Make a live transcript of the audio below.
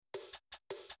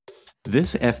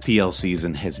This FPL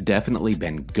season has definitely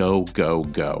been go, go,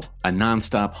 go. A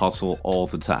nonstop hustle all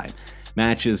the time.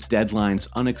 Matches, deadlines,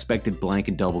 unexpected blank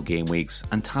and double game weeks,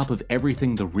 on top of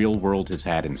everything the real world has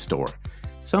had in store.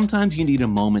 Sometimes you need a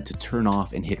moment to turn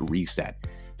off and hit reset.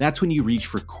 That's when you reach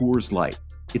for Coors Light.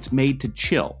 It's made to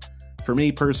chill. For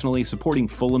me personally, supporting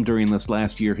Fulham during this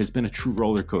last year has been a true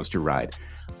roller coaster ride.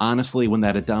 Honestly, when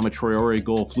that Adama Traore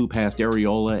goal flew past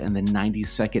Areola in the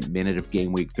 92nd minute of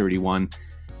game week 31,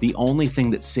 the only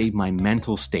thing that saved my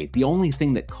mental state, the only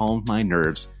thing that calmed my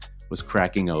nerves, was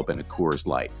cracking open a Coors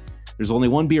Light. There's only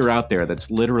one beer out there that's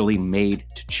literally made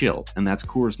to chill, and that's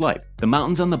Coors Light. The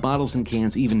mountains on the bottles and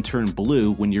cans even turn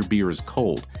blue when your beer is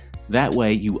cold. That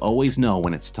way, you always know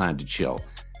when it's time to chill.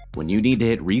 When you need to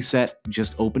hit reset,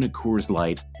 just open a Coors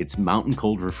Light. It's mountain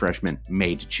cold refreshment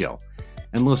made to chill.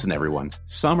 And listen, everyone,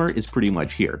 summer is pretty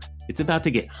much here. It's about to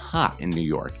get hot in New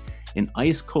York. An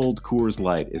ice-cold Coors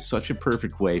Light is such a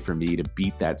perfect way for me to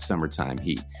beat that summertime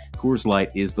heat. Coors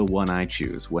Light is the one I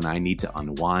choose when I need to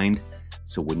unwind.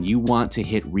 So when you want to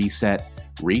hit reset,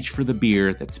 reach for the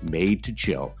beer that's made to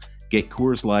chill. Get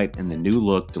Coors Light and the new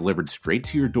look delivered straight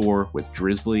to your door with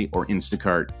Drizzly or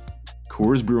Instacart.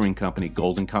 Coors Brewing Company,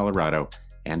 Golden, Colorado.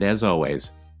 And as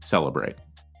always, celebrate.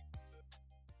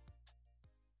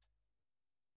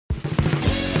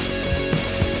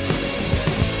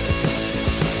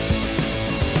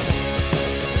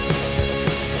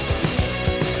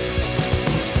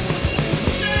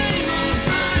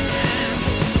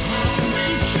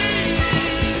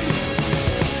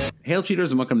 Hail,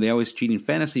 cheaters, and welcome to the Always Cheating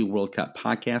Fantasy World Cup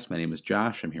podcast. My name is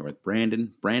Josh. I'm here with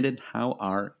Brandon. Brandon, how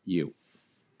are you?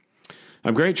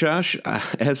 I'm great, Josh.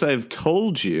 As I've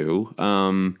told you,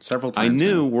 several times, I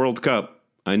knew World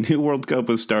Cup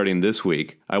was starting this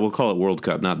week. I will call it World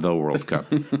Cup, not the World Cup.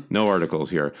 No articles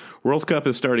here. World Cup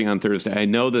is starting on Thursday. I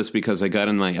know this because I got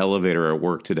in my elevator at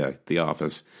work today, the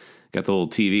office. Got the little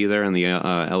TV there in the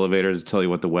elevator to tell you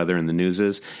what the weather and the news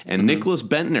is. And Nicholas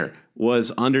Bentner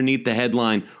was underneath the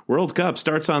headline, World Cup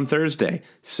starts on Thursday.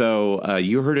 So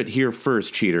you heard it here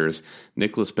first, cheaters.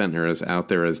 Nicholas Bentner is out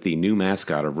there as the new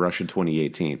mascot of Russia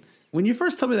 2018. When you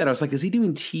first told me that, I was like, is he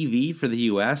doing TV for the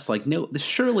U.S.? Like, no,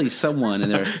 surely someone in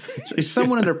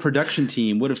their production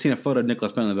team would have seen a photo of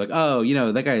Nicholas Bentner and be like, oh, you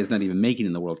know, that guy is not even making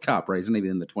in the World Cup, right? He's not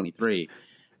even in the 23.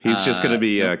 He's just going to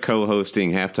be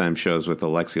co-hosting halftime shows with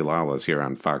Alexi Lalas here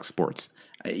on Fox Sports.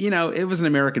 You know, it was an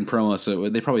American promo, so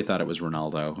they probably thought it was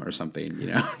Ronaldo or something. You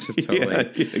know, just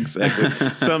totally yeah,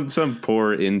 exactly. some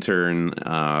poor intern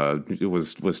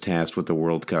was tasked with the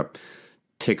World Cup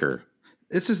ticker.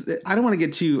 This is. I don't want to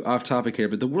get too off topic here,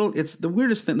 but it's the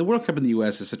weirdest thing. The World Cup in the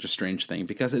U.S. is such a strange thing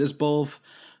because it is both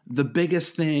the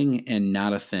biggest thing and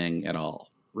not a thing at all.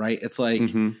 Right? It's like.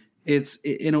 Mm-hmm. It's,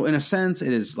 you know, in a sense,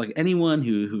 it is like anyone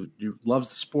who loves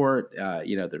the sport,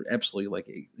 you know, they're absolutely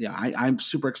like, yeah, I'm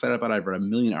super excited about it. I've read a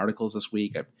million articles this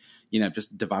week. I've, you know,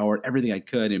 just devoured everything I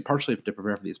could, and partially to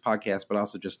prepare for these podcasts, but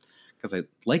also just because I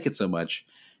like it so much.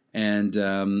 And,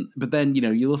 but then, you know,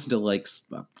 you listen to like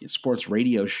a sports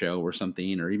radio show or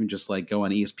something, or even just like go on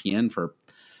ESPN for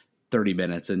 30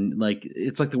 minutes. And like,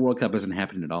 it's like the World Cup isn't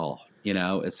happening at all. You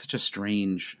know, it's such a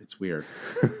strange, it's weird.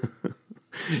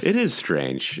 It is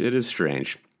strange. It is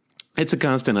strange. It's a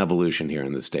constant evolution here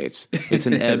in the States. It's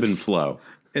an ebb and flow.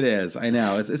 It is. I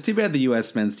know. It's too bad the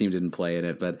U.S. men's team didn't play in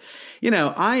it. But, you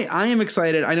know, I am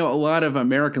excited. I know a lot of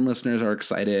American listeners are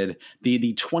excited.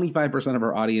 The 25% of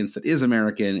our audience that is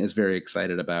American is very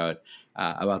excited about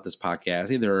this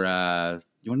podcast. Either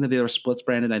you want to know the other splits,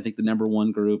 Brandon? I think the number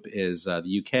one group is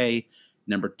the UK.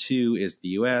 Number two is the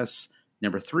U.S.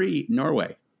 Number three,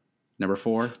 Norway. Number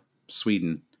four,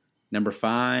 Sweden. Number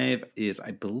five is,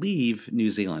 I believe, New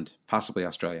Zealand, possibly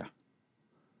Australia.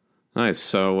 Nice.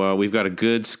 So we've got a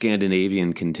good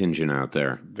Scandinavian contingent out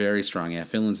there. Very strong. Yeah,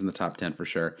 Finland's in the top 10 for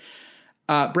sure.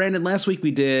 Brandon, last week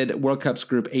we did World Cup's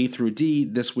Group A through D.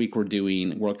 This week we're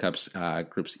doing World Cup's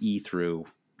Groups E through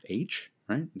H,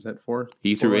 right? Is that four?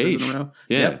 E through H. Yeah.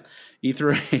 Yep. E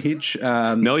through H.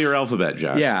 Know your alphabet,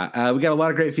 Josh. Yeah. We got a lot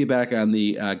of great feedback on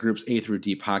the Groups A through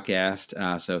D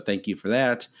podcast. So thank you for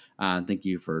that. Thank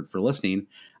you for listening.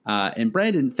 And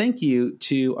Brandon, thank you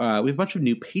to we have a bunch of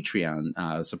new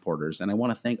Patreon supporters, and I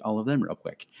want to thank all of them real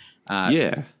quick.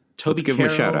 Toby let's give them a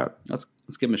shout out. Let's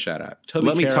give them a shout out.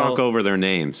 Let me talk over their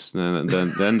names, then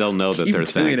they'll know that they're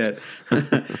thanked.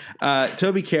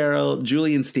 Toby Carroll,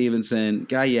 Julian Stevenson,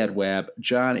 Guy Edweb,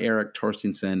 John Eric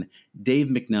Torstensen, Dave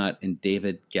McNutt, and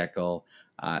David Geckel.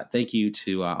 Thank you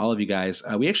to all of you guys.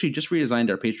 We actually just redesigned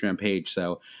our Patreon page,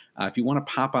 so if you want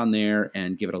to pop on there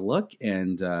and give it a look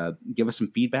and give us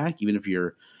some feedback, even if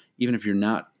you're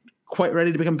not quite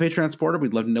ready to become a Patreon supporter,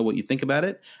 we'd love to know what you think about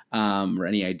it, or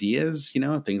any ideas,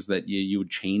 things that you would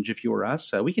change if you were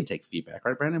us. We can take feedback,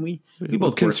 right, Brandon? We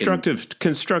both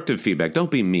constructive feedback.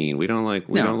 Don't be mean. We don't like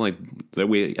that.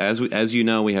 We as you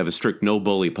know, we have a strict no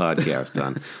bully podcast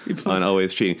on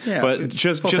Always Cheating. Yeah, but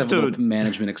just a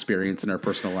management experience in our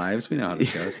personal lives. We know how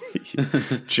this goes.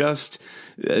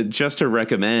 just to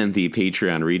recommend the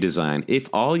Patreon redesign. If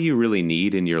all you really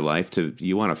need in your life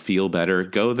you want to feel better,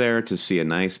 go there to see a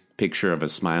nice picture of a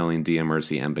smiling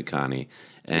Diamersi Mbakani,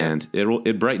 and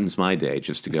it brightens my day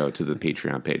just to go to the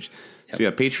Patreon page. Yep.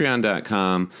 So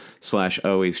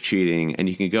patreon.com/always cheating, and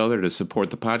you can go there to support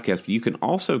the podcast, but you can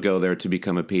also go there to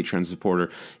become a Patreon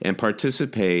supporter and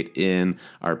participate in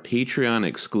our Patreon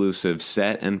exclusive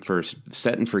set and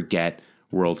forget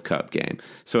World Cup game.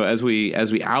 So as we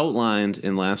outlined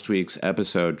in last week's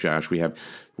episode, Josh,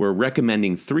 we're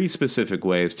recommending 3 specific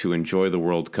ways to enjoy the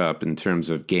World Cup in terms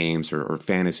of games or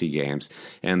fantasy games,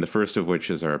 and the first of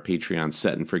which is our Patreon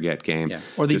set and forget game. Yeah.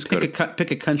 Or the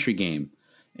pick a country game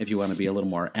if you want to be a little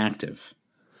more active.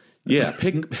 Yeah, if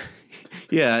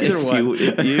you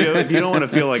don't want to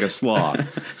feel like a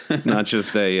sloth, not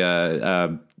just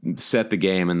a set the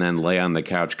game and then lay on the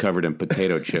couch covered in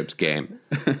potato chips game.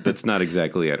 That's not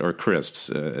exactly it, or crisps,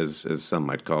 as some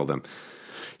might call them.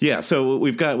 Yeah, so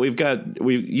you guys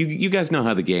know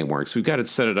how the game works. We've got it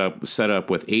set up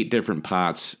with 8 different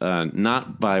pots,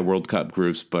 not by World Cup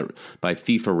groups, but by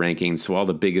FIFA rankings. So all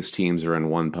the biggest teams are in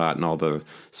one pot, and all the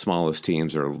smallest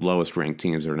teams or lowest ranked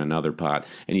teams are in another pot.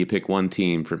 And you pick one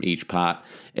team from each pot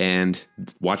and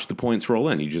watch the points roll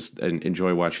in. You just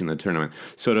enjoy watching the tournament.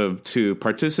 So to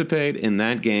participate in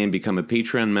that game, become a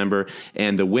Patreon member,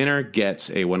 and the winner gets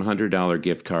a $100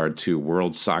 gift card to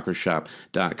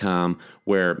worldsoccershop.com,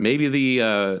 where maybe the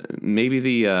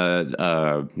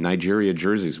Nigeria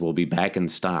jerseys will be back in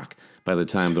stock by the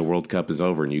time the World Cup is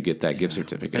over and you get that gift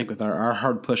certificate. I think with our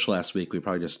hard push last week, we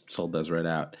probably just sold those right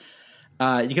out.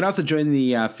 You can also join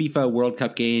the FIFA World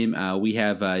Cup game. We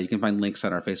have you can find links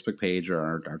on our Facebook page or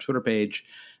our Twitter page,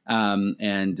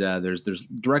 and there's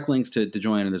direct links to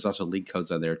join, and there's also league codes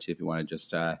on there too if you want to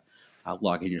just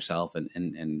log in yourself and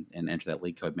enter that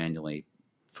league code manually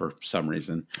for some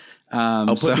reason.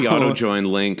 I'll put the auto join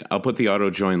link. I'll put the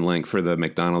auto join link for the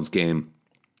McDonald's game,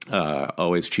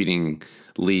 Always Cheating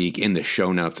League, in the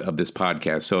show notes of this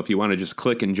podcast. So if you want to just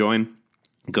click and join,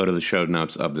 go to the show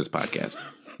notes of this podcast.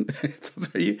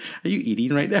 Are you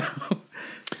eating right now?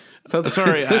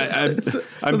 Sorry,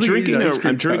 I'm drinking.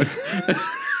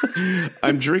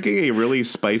 I'm drinking a really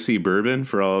spicy bourbon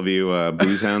for all of you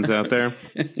booze hounds out there,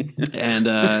 and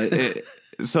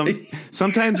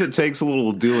sometimes it takes a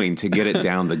little doing to get it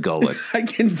down the gullet. I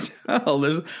can tell.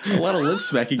 There's a lot of lip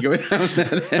smacking going on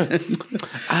that end.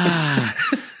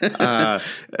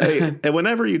 And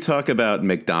whenever you talk about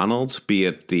McDonald's, be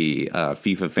it the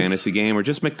FIFA fantasy game or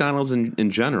just McDonald's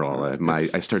in general, I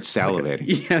start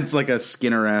salivating. It's like a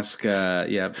Skinner-esque. I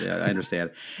understand.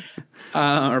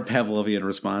 Or Pavlovian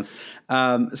response.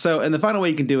 So, and the final way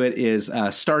you can do it is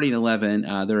Starting 11.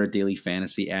 They're a daily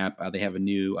fantasy app. They have a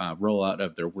new rollout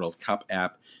of their World Cup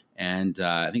app. And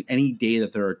I think any day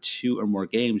that there are 2 or more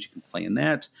games, you can play in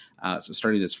that. So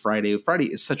starting this Friday. Friday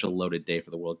is such a loaded day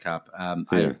for the World Cup.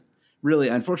 I really,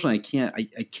 unfortunately, I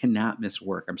cannot miss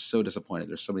work. I'm so disappointed.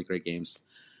 There's so many great games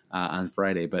on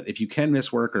Friday. But if you can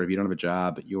miss work, or if you don't have a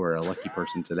job, you are a lucky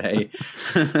person today.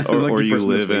 or you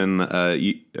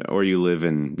live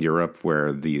in Europe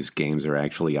where these games are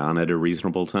actually on at a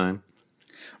reasonable time.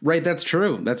 Right, that's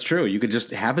true. That's true. You could just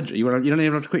have you don't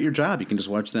even have to quit your job. You can just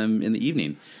watch them in the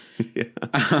evening. Yeah.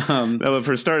 But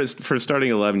for Starting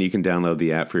 11, you can download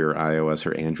the app for your iOS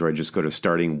or Android. Just go to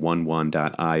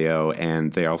starting11.io,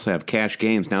 and they also have cash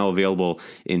games now available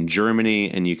in Germany,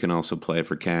 and you can also play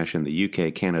for cash in the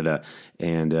UK, Canada,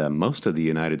 and most of the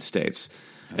United States.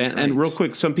 And real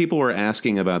quick, some people were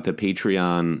asking about the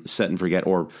Patreon set and forget,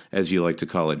 or as you like to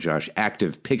call it, Josh,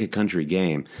 active pick a country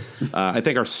game. I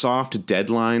think our soft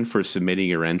deadline for submitting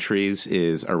your entries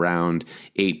is around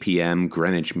 8 p.m.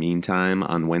 Greenwich Mean Time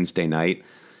on Wednesday night.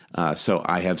 So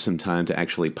I have some time to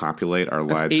actually populate our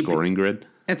live scoring grid.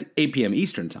 That's 8 p.m.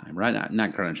 Eastern Time, right?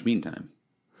 Not Greenwich Mean Time.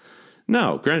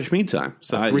 No, Greenwich Mean Time.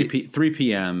 So 3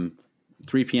 p.m.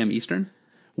 Eastern?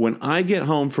 When I get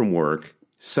home from work,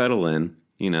 settle in,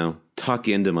 tuck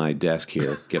into my desk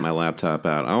here, get my laptop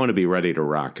out. I want to be ready to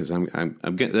rock because I'm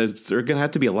getting. There are going to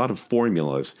have to be a lot of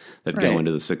formulas that go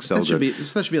into the Excel grid.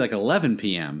 That should be like 11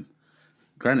 p.m.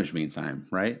 Greenwich Mean Time,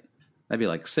 right? That'd be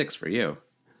like 6 for you.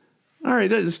 All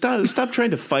right, stop trying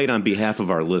to fight on behalf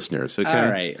of our listeners. Okay.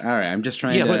 All right. I'm just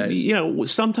trying to. Yeah, but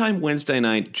sometime Wednesday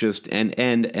night, just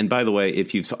and by the way,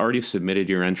 if you've already submitted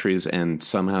your entries and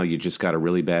somehow you just got a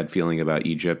really bad feeling about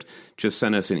Egypt, just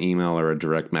send us an email or a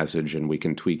direct message, and we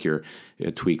can tweak your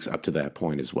tweaks up to that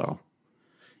point as well.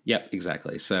 Yep,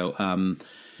 exactly. So,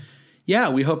 yeah,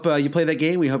 we hope you play that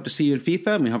game. We hope to see you in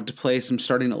FIFA, and we hope to play some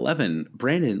starting 11.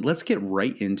 Brandon, let's get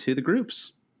right into the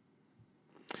groups.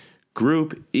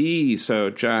 Group E. So,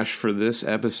 Josh, for this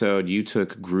episode, you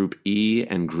took Group E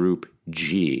and Group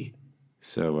G.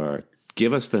 So,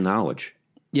 give us the knowledge.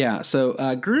 Yeah,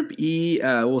 so Group E,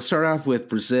 we'll start off with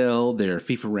Brazil. Their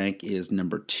FIFA rank is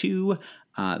number 2.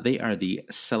 They are the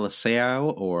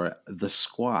Seleção, or the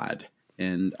squad.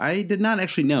 And I did not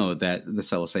actually know that the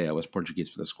Seleção was Portuguese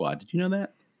for the squad. Did you know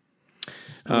that?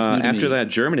 After that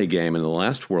Germany game in the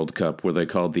last World Cup, were they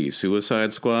called the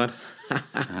Suicide Squad?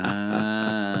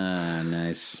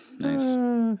 Nice.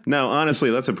 No, honestly,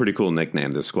 that's a pretty cool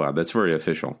nickname, this squad. That's very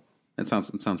official. That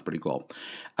sounds pretty cool.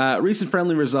 Recent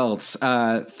friendly results: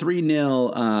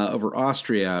 3-0 over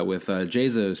Austria with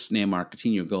Jesus, Neymar,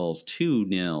 Coutinho goals.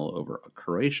 2-0 over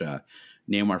Croatia,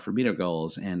 Neymar, Firmino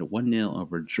goals, and 1-0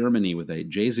 over Germany with a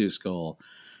Jesus goal.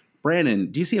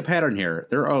 Brandon, do you see a pattern here?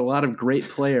 There are a lot of great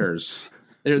players.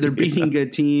 They're beating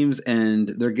good teams, and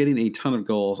they're getting a ton of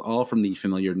goals, all from the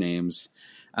familiar names.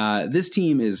 This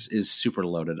team is super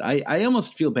loaded. I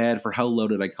almost feel bad for how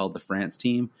loaded I called the France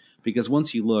team, because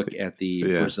once you look at the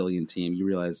Brazilian team, you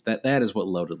realize that is what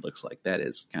loaded looks like. That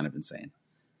is kind of insane.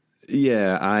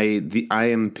 Yeah, I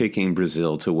am picking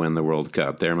Brazil to win the World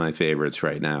Cup. They're my favorites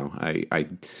right now.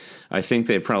 I think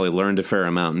they probably learned a fair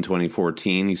amount in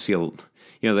 2014. You see,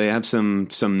 they have some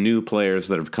new players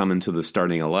that have come into the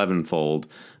starting 11 fold,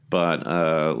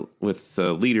 but with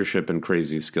the leadership and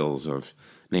crazy skills of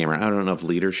Neymar. I don't know if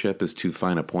leadership is too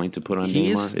fine a point to put on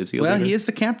Neymar. He is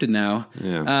the captain now.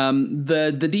 Yeah.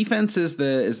 The defense is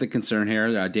the concern here.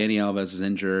 Dani Alves is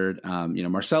injured.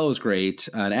 Marcelo is great.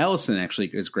 And Alisson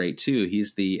actually is great too.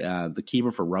 He's the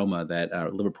keeper for Roma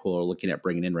that Liverpool are looking at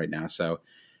bringing in right now. So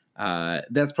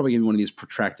that's probably going to be one of these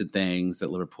protracted things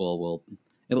that Liverpool will.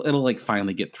 It'll like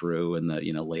finally get through in the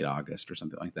late August or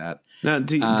something like that. Now,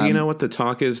 do you know what the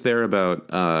talk is there about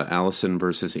Alisson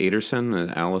versus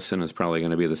Ederson? Alisson is probably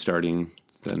going to be the starting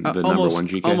the number one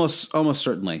GK. Almost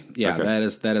certainly, yeah. Okay. That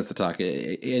is the talk.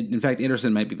 In fact,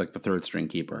 Ederson might be like the third string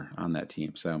keeper on that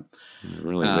team. So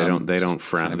really, they don't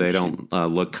frown. They don't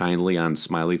look kindly on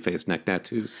smiley face neck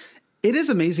tattoos. It is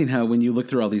amazing how when you look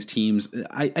through all these teams,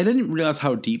 I didn't realize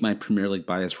how deep my Premier League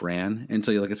bias ran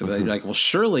until you look at something. You're like, well,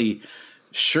 surely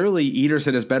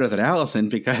Ederson is better than Alisson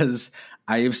because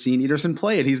I have seen Ederson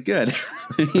play and he's good.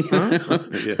 Yeah,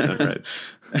 right.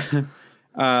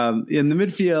 In the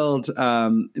midfield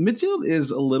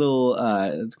is a little,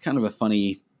 it's kind of a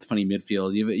funny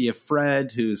midfield. You have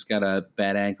Fred, who's got a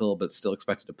bad ankle but still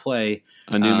expected to play.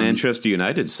 A new Manchester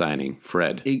United signing,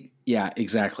 Fred. Yeah,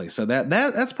 exactly. So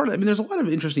that's part of it. I mean, there's a lot of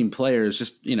interesting players.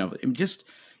 Just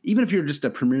even if you're just a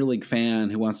Premier League fan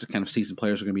who wants to kind of see some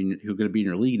players who are going to be in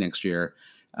your league next year,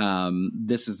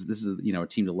 this is a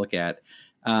team to look at.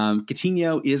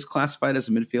 Coutinho is classified as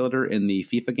a midfielder in the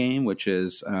FIFA game, which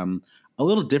is a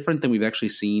little different than we've actually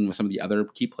seen with some of the other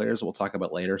key players that we'll talk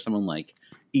about later. Someone like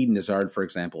Eden Hazard, for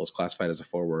example, is classified as a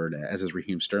forward, as is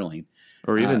Raheem Sterling.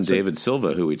 Or even David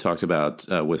Silva, who we talked about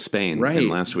with Spain in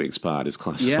last week's pod, is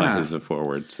classified as a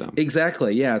forward. So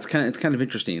exactly, yeah, it's kind of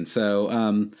interesting.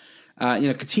 So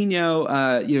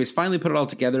Coutinho, he's finally put it all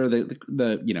together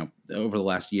over the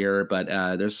last year, but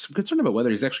there's some concern about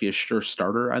whether he's actually a sure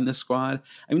starter on this squad.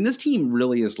 I mean, this team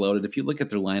really is loaded. If you look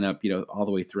at their lineup, all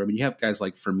the way through, I mean, you have guys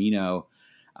like Firmino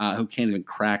who can't even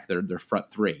crack their front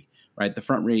three, right? The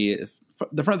front three is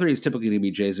typically going to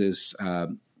be Jesus,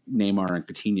 Neymar, and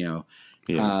Coutinho.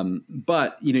 Yeah.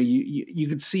 But you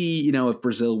could see, if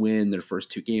Brazil win their first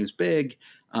 2 games big,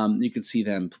 you could see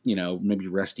them, maybe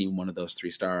resting one of those 3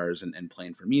 stars and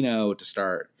playing Firmino to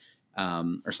start,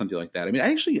 or something like that. I mean, I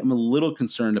actually am a little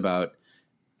concerned about,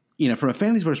 from a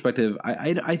fantasy perspective,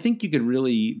 I think you could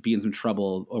really be in some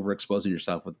trouble overexposing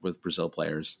yourself with Brazil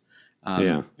players.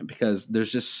 Because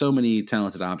there's just so many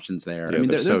talented options there. Yeah, I mean,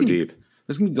 they're so deep.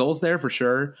 There's going to be goals there for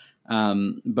sure.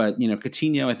 But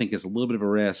Coutinho, I think, is a little bit of a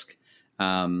risk.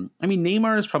 I mean,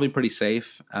 Neymar is probably pretty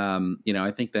safe.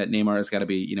 I think that Neymar has got to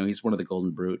be, he's one of the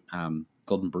Golden Brute. One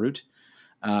of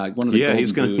the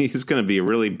he's going to be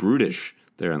really brutish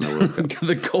there in the World Cup.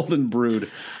 The Golden Brood.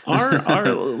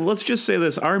 Our let's just say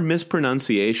this: our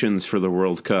mispronunciations for the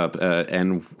World Cup,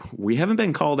 and we haven't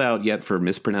been called out yet for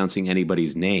mispronouncing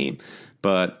anybody's name,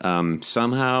 but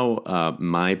somehow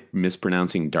my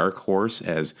mispronouncing Dark Horse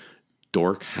as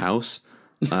Dork House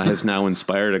has now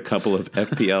inspired a couple of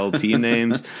FPL team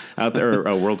names out there,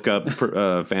 World Cup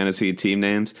fantasy team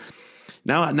names.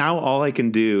 Now all I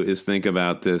can do is think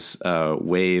about this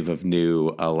wave of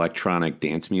new electronic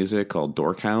dance music called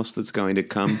Dork House that's going to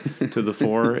come to the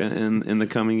fore in the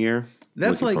coming year.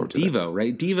 That's like Devo,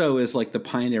 right? Devo is like the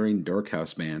pioneering Dork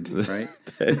House band, right?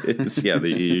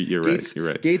 You're right. You're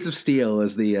right. Gates of Steel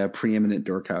is the preeminent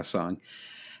Dork House song.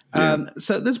 Yeah.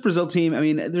 So this Brazil team, I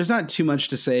mean, there's not too much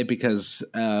to say because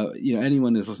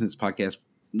anyone who's listening to this podcast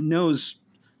knows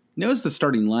the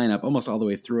starting lineup almost all the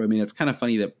way through. I mean, it's kind of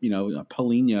funny that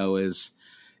Paulinho is,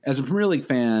 as a Premier League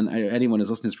fan, anyone who's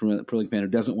listening to this Premier League fan who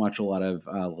doesn't watch a lot of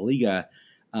La Liga,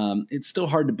 it's still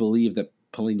hard to believe that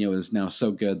Paulinho is now so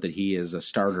good that he is a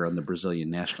starter on the Brazilian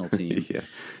national team. Yeah,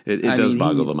 it does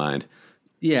boggle the mind.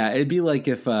 Yeah, it'd be like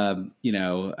if Musa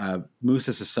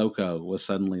Sissoko was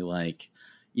suddenly like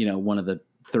one of the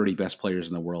 30 best players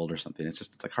in the world or something.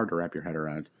 It's like hard to wrap your head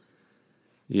around.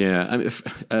 Yeah, I mean,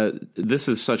 this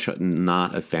is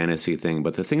not a fantasy thing,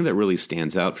 but the thing that really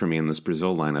stands out for me in this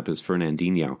Brazil lineup is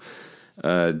Fernandinho.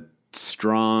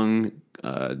 Strong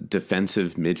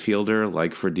defensive midfielder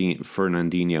like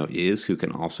Fernandinho is, who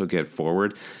can also get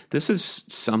forward. This is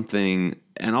something,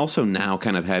 and also now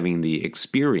kind of having the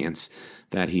experience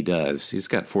that he does. He's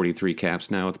got 43 caps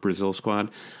now with the Brazil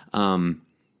squad.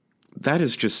 That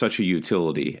is just such a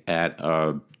utility at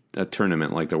a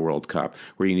tournament like the World Cup,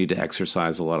 where you need to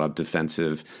exercise a lot of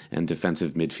defensive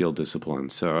midfield discipline.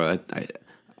 So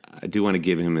I do want to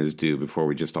give him his due before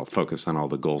we just all focus on all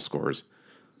the goal scorers.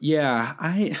 Yeah,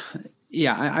 I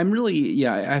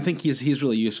think he's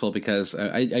really useful because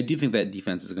I do think that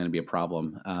defense is going to be a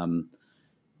problem.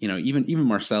 Even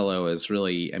Marcelo is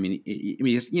really,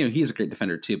 he's a great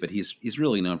defender too, but he's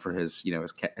really known for his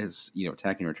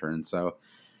attacking return. So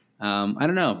I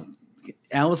don't know.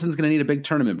 Allison's going to need a big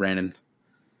tournament, Brandon.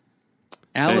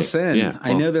 Allison, hey,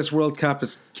 I know this World Cup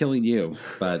is killing you,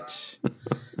 but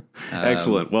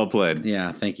excellent, well played.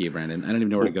 Yeah, thank you, Brandon. I don't even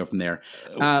know where to go from there.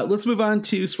 Let's move on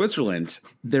to Switzerland.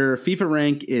 Their FIFA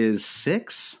rank is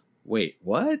 6. Wait,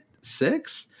 what?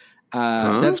 6?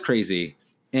 That's crazy.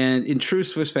 And in true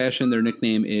Swiss fashion, their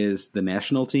nickname is the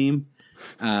national team.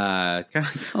 Kind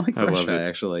of like Russia,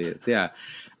 actually. It's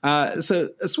so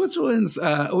Switzerland's,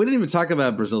 we didn't even talk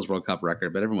about Brazil's World Cup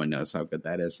record, but everyone knows how good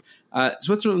that is.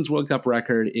 Switzerland's World Cup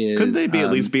record is... Couldn't they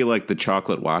at least be like the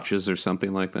chocolate watches or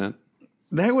something like that?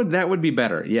 That would be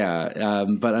better, yeah.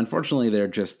 But unfortunately, they're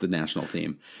just the national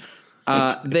team.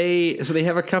 They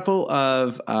have a couple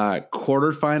of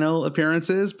quarterfinal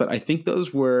appearances, but I think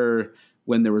those were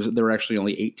when there were actually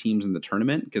only 8 teams in the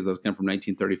tournament, because those come from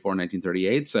 1934 and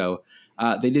 1938. So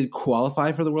they did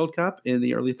qualify for the World Cup in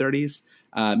the early 30s.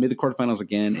 Made the quarterfinals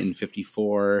again in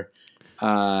 54,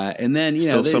 and then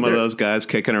still some of those guys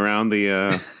kicking around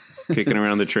the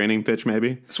training pitch.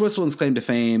 Maybe Switzerland's claim to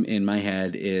fame in my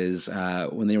head is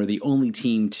when they were the only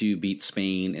team to beat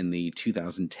Spain in the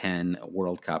 2010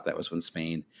 World Cup. That was when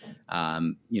Spain,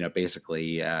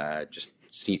 basically just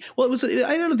steam. Well, it was. I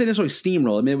don't know if they necessarily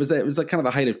steamroll. I mean, it was like kind of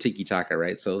the height of tiki taka,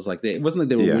 right? So it was like it wasn't like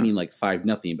they were winning like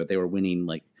 5-0, but they were winning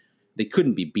like. They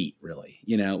couldn't be beat, really.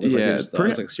 It was like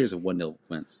a series of 1-0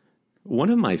 wins. One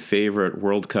of my favorite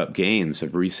World Cup games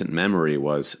of recent memory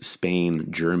was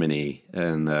Spain-Germany,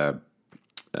 and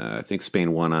I think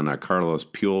Spain won on a Carlos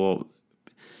Puyol.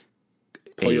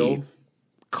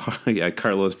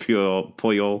 Carlos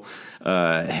Puyol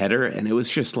header, and it was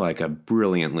just like a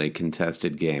brilliantly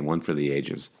contested game, one for the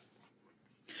ages.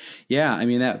 Yeah, I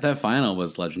mean that final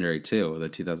was legendary too. The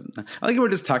 2000. I think we're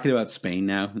just talking about Spain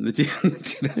now. The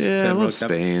 2010 I love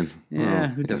Spain. Yeah,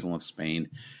 who doesn't love Spain?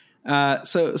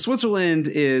 So Switzerland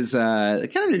is kind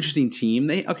of an interesting team.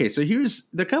 There are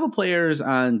a couple players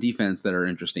on defense that are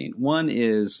interesting. One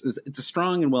is it's a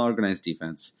strong and well organized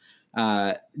defense.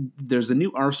 There's a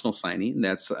new Arsenal signing.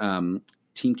 That's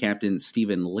team captain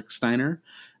Steven Lichtsteiner.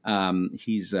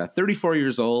 He's 34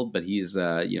 years old, but he's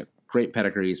great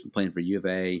pedigree. He's been playing for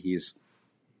Juve. He's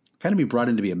kind of been brought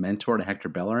in to be a mentor to Hector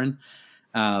Bellerin.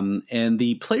 And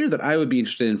the player that I would be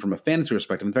interested in from a fantasy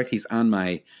perspective, in fact, he's on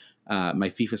my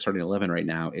FIFA starting 11 right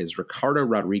now, is Ricardo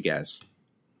Rodriguez,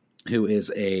 who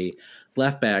is a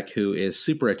left back who is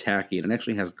super attacking and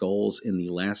actually has goals in the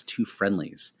last 2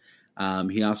 friendlies.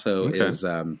 He also is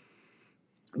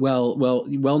well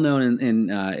known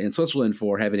in Switzerland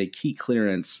for having a key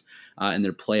clearance in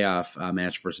their playoff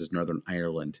match versus Northern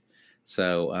Ireland.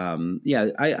 So,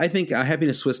 I think having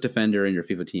a Swiss defender in your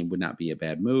FIFA team would not be a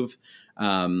bad move.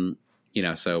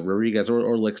 So Rodriguez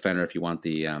or Lichtsteiner if you want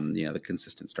the the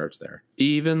consistent starts there.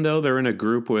 Even though they're in a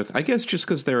group with, I guess just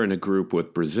because they're in a group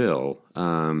with Brazil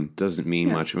doesn't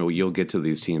mean much. I mean, you'll get to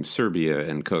these teams, Serbia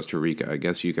and Costa Rica. I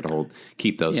guess you could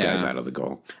keep those guys out of the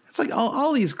goal. It's like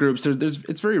all these groups.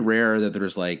 It's very rare that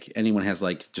there's like anyone has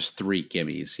like just three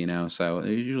gimmies. So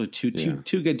usually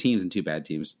two good teams and two bad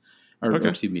teams, or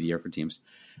two mediocre teams.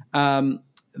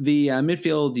 The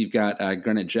midfield, you've got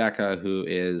Granit Xhaka, who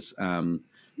is a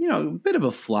bit of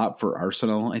a flop for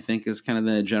Arsenal, I think, is kind of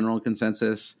the general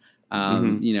consensus.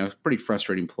 Pretty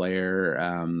frustrating player.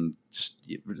 Just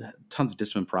tons of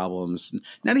discipline problems.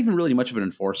 Not even really much of an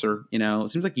enforcer. It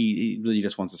seems like he really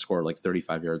just wants to score like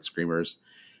 35-yard screamers.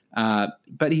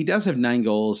 But he does have 9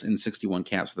 goals and 61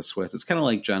 caps for the Swiss. It's kind of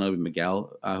like John Obi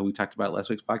Miguel, who we talked about last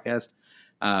week's podcast.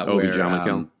 Obi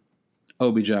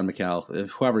John Mikel,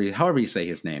 however you say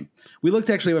his name. We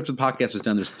looked actually after the podcast was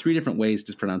done. There's 3 different ways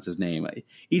to pronounce his name,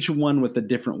 each one with a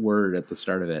different word at the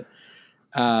start of it.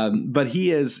 But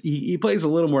he plays a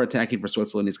little more attacking for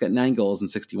Switzerland. He's got 9 goals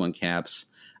and 61 caps.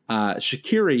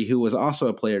 Shaqiri, who was also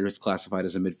a player who's classified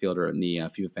as a midfielder in the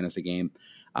FIFA fantasy game,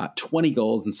 20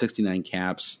 goals and 69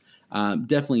 caps.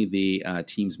 Definitely the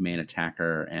team's main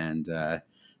attacker and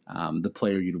the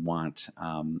player you'd want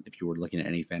if you were looking at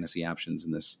any fantasy options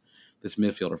in this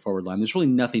midfield or forward line. There's really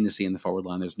nothing to see in the forward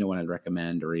line. There's no one I'd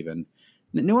recommend, or even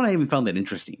no one I even found that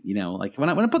interesting. Like when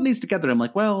I'm putting these together, I'm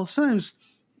like, well, sometimes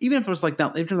even if it was like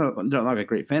not a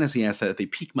great fantasy asset, if they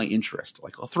pique my interest,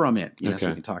 like I'll throw them in, so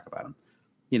we can talk about them.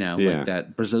 Like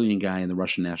that Brazilian guy in the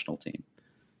Russian national team.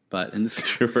 But in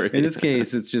this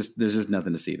case, there's just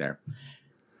nothing to see there.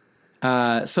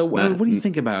 So what do you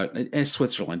think about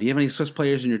Switzerland? Do you have any Swiss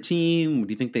players in your team? Do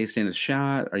you think they stand a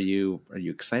shot? Are you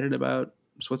excited about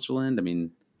Switzerland? I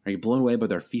mean, are you blown away by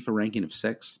their FIFA ranking of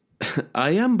 6?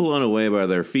 I am blown away by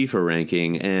their FIFA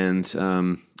ranking, and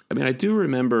I do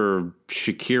remember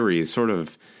Shaqiri sort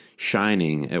of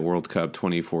shining at World Cup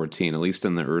 2014, at least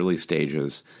in the early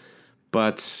stages.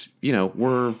 But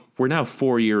we're now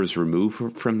 4 years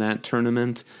removed from that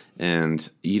tournament, and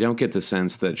you don't get the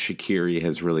sense that Shaqiri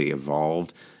has really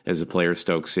evolved as a player.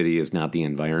 Stoke City is not the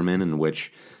environment in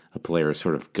which a player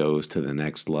sort of goes to the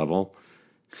next level.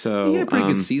 So he had a pretty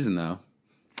good season, though.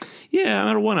 Yeah,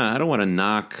 I don't want to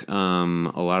knock a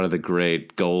lot of the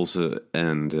great goals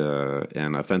and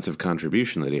offensive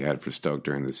contribution that he had for Stoke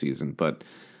during the season, but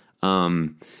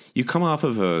you come off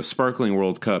of a sparkling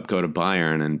World Cup, go to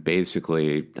Bayern, and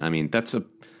basically, I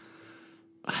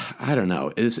don't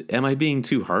know. Am I being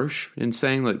too harsh in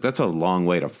saying like that's a long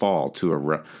way to fall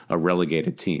to a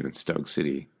relegated team in Stoke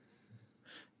City?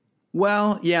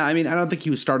 Well, yeah, I don't think he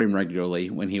was starting regularly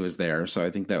when he was there, so I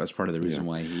think that was part of the reason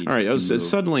why he... All right,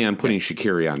 suddenly I'm putting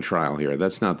Shaqiri on trial here.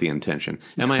 That's not the intention.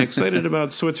 Am I excited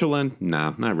about Switzerland?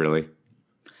 No, not really.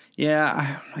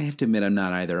 Yeah, I have to admit I'm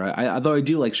not either. Although I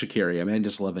do like Shaqiri. I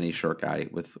just love any short guy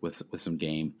with some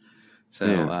game.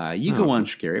 So you go on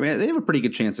Shaqiri. They have a pretty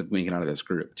good chance of making out of this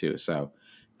group too. So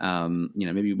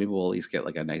maybe we'll at least get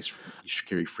like a nice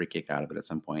Shaqiri free kick out of it at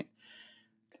some point.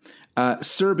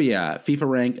 Serbia, FIFA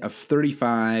rank of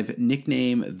 35,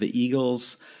 nickname the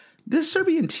Eagles. This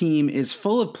Serbian team is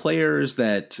full of players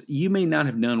that you may not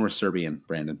have known were Serbian,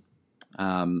 Brandon.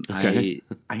 I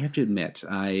have to admit,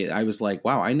 I was like,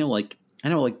 wow, I know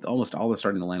almost all the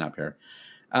starting lineup here.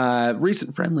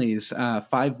 Recent friendlies,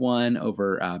 5-1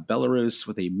 over Belarus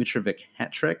with a Mitrovic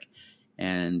hat trick,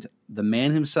 and the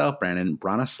man himself, Brandon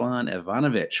Branislav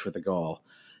Ivanovic with a goal.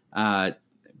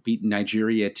 Beat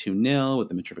Nigeria 2-0 with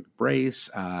the Mitrovic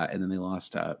brace, and then they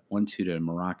lost 1-2 to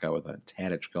Morocco with a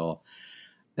Tadic goal.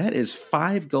 That is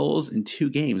 5 goals in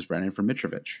 2 games, Brandon, for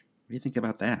Mitrovic. What do you think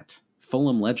about that?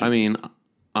 Fulham legend.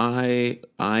 I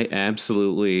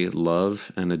absolutely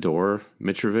love and adore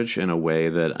Mitrovic in a way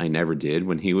that I never did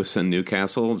when he was in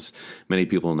Newcastle. As many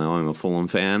people know, I'm a Fulham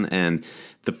fan, and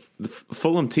the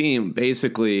Fulham team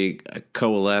basically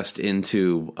coalesced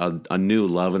into a new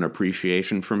love and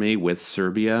appreciation for me with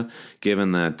Serbia,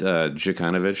 given that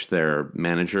Djukanovic, their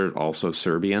manager, also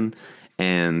Serbian,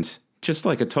 and just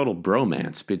like a total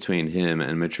bromance between him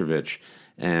and Mitrovic.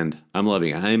 And I'm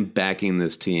loving it. I'm backing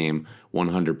this team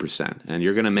 100%. And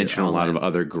you're going to mention a lot of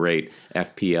other great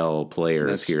FPL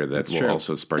players here that will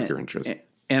also spark your interest.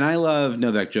 And I love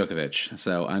Novak Djokovic.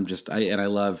 So I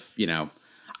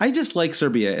just like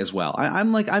Serbia as well.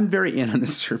 I'm very in on the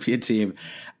Serbia team.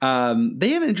 They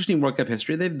have an interesting World Cup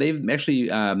history. They've actually,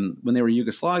 when they were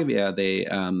Yugoslavia, they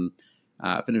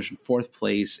finished in 4th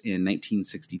place in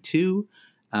 1962.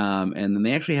 And then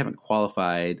they actually haven't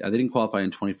qualified. They didn't qualify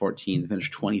in 2014. They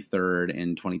finished 23rd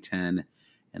in 2010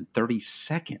 and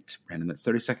 32nd, Brandon. That's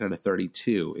 32nd out of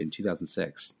 32 in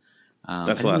 2006.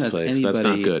 That's last place. That's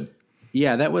not good.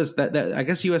 Yeah, that was that. I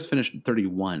guess U.S. finished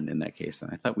 31 in that case. Then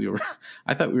I thought we were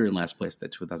in last place at the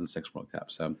 2006 World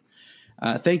Cup. So,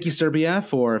 thank you, Serbia,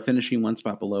 for finishing one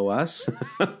spot below us.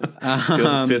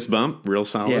 Fist bump, real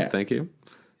solid. Yeah. Thank you.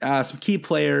 Some key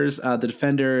players, the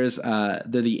defenders. They're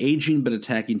the aging but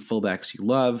attacking fullbacks you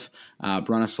love: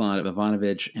 Branislav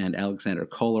Ivanovic and Alexander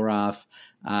Kolarov.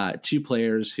 Two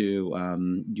players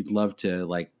who you'd love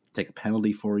to take a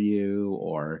penalty for you,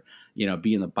 or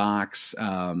be in the box,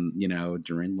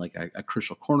 during like a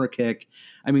crucial corner kick.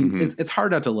 I mean, it's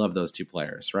hard not to love those two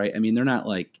players, right? I mean, they're not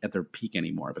like at their peak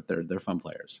anymore, but they're fun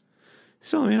players.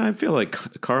 So, I mean, I feel like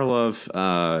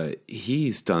Karlov,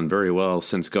 he's done very well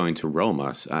since going to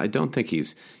Roma. I don't think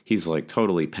he's like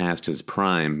totally past his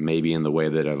prime, maybe in the way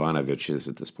that Ivanovic is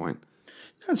at this point.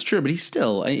 That's true, but he's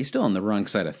still on the wrong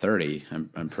side of 30.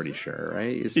 I'm pretty sure,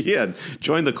 right? Yeah,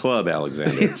 join the club,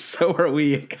 Alexander. So are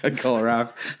we,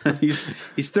 Kolarov.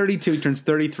 He's 32. He turns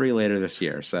 33 later this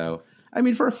year. So, I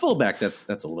mean, for a fullback, that's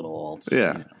a little old.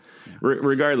 Yeah.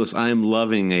 Regardless, I'm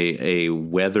loving a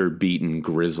weather-beaten,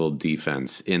 grizzled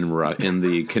defense in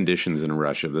the conditions in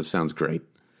Russia. This sounds great.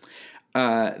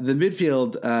 The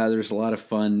midfield, there's a lot of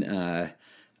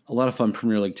fun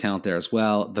Premier League talent there as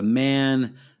well. The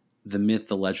man, the myth,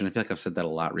 the legend. I feel like I've said that a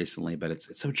lot recently, but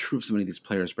it's so true of so many of these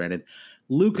players, Brandon.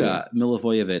 Luka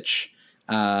Milivojevic.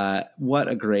 What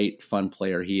a great, fun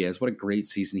player he is. What a great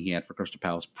season he had for Crystal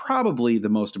Palace. Probably the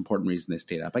most important reason they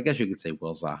stayed up. I guess you could say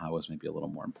Will Zaha was maybe a little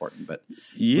more important, but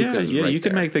you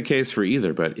could make the case for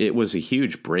either, but it was a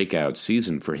huge breakout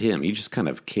season for him. He just kind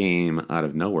of came out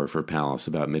of nowhere for Palace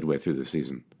about midway through the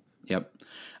season. Yep.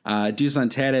 Dusan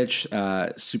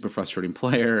Tadic, super frustrating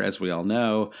player, as we all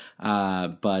know,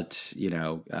 but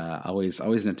always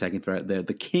an attacking threat.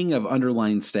 The king of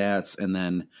underlying stats, and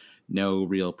then no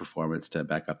real performance to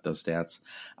back up those stats.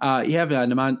 You have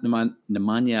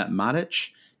Nemanja Matic.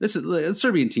 The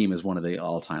Serbian team is one of the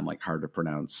all-time hard to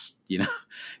pronounce teams.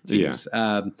 Yeah.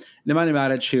 Nemanja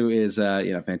Matic, who is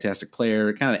a fantastic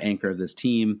player, kind of the anchor of this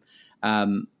team.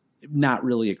 Not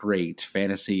really a great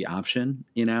fantasy option.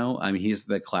 I mean, he's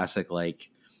the classic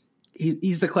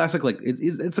he's the classic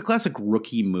it's a classic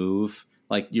rookie move.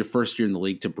 Like your first year in the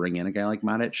league to bring in a guy like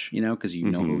Matic, because you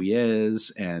know who he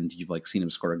is and you've seen him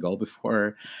score a goal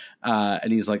before,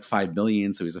 and he's $5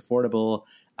 million, so he's affordable.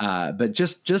 But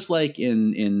just like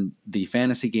in the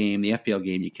fantasy game, the FPL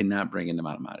game, you cannot bring in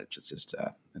Nemanja Matic. It's just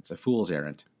it's a fool's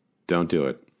errand. Don't do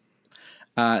it.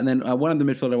 And then one of the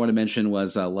midfield I want to mention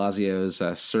was Lazio's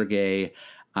Sergej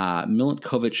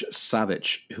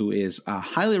Milinkovic-Savic, who is a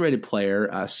highly rated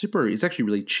player. He's actually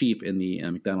really cheap in the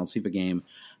McDonald's FIFA game.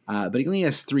 But he only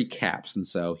has 3 caps, and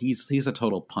so he's a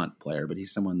total punt player. But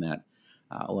he's someone that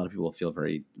a lot of people feel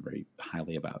very, very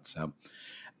highly about. So,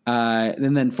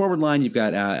 and then forward line, you've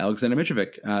got Alexander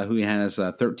Mitrovic, who has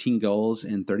 13 goals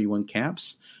and 31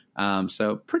 caps.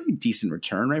 So pretty decent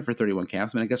return, right, for 31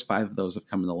 caps. I mean, I guess 5 of those have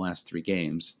come in the last 3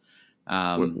 games.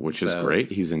 Which is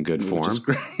great. He's in good form.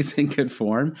 He's in good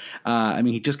form. I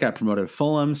mean, he just got promoted to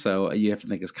Fulham, so you have to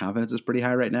think his confidence is pretty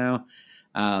high right now.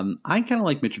 I kind of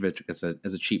like Mitrovic as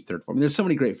a cheap third forward. There's so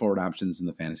many great forward options in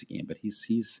the fantasy game, but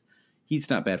he's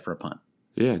not bad for a punt.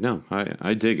 Yeah, no,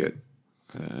 I dig it.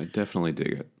 I definitely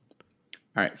dig it.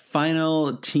 All right,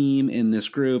 final team in this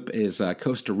group is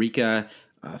Costa Rica,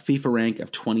 FIFA rank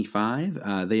of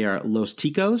 25. They are Los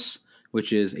Ticos,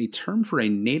 which is a term for a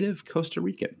native Costa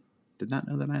Rican. Did not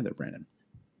know that either, Brandon.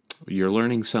 You're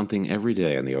learning something every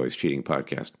day on the Always Cheating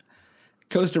podcast.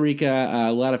 Costa Rica,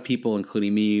 a lot of people,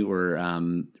 including me, were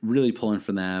really pulling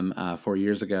for them 4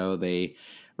 years ago. They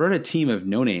wrote a team of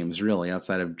no-names, really,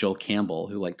 outside of Joel Campbell,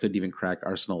 who couldn't even crack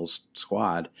Arsenal's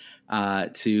squad,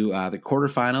 to the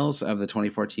quarterfinals of the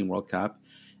 2014 World Cup.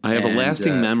 I have a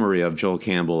lasting memory of Joel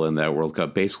Campbell in that World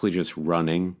Cup, basically just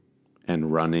running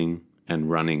and running and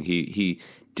running. He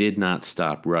did not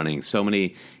stop running. So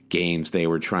many games they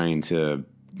were trying to,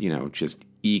 just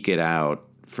eke it out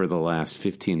for the last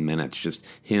 15 minutes, just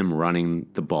him running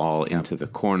the ball into the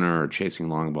corner or chasing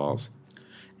long balls.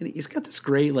 And he's got this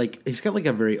great, he's got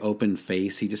a very open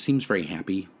face. He just seems very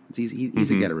happy. He's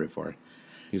a get a root for.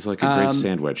 He's like a great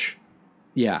sandwich.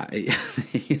 Yeah,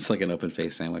 he's like an open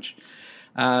face sandwich.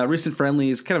 Recent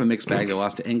friendlies, kind of a mixed bag. They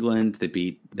lost to England. They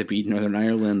beat Northern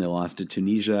Ireland. They lost to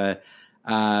Tunisia.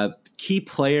 Key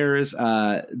players,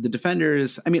 the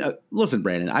defenders. I mean, listen,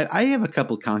 Brandon, I have a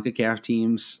couple CONCACAF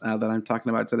teams that I'm talking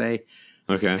about today.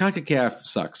 Okay. CONCACAF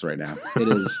sucks right now. It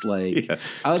is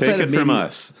outside of from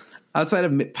us. Outside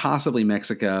of possibly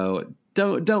Mexico,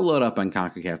 don't load up on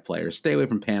CONCACAF players. Stay away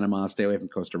from Panama. Stay away from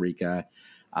Costa Rica.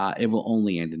 It will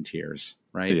only end in tears,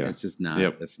 right? Yeah. It's just not.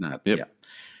 Yep. It's not. Yep. Yeah.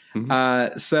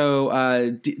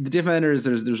 The defenders,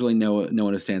 there's really no one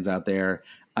who stands out there.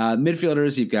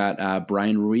 Midfielders, you've got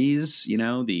Brian Ruiz, the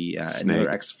another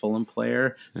ex-Fulham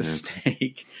player, the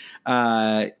Snake.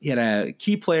 He had a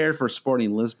key player for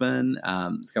Sporting Lisbon.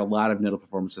 He's got a lot of notable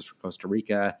performances for Costa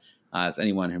Rica, as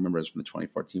anyone who remembers from the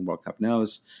 2014 World Cup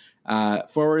knows.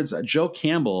 Forwards, Joe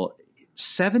Campbell,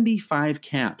 75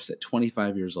 caps at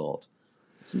 25 years old.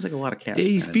 It seems like a lot of caps.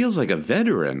 He feels like a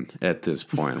veteran at this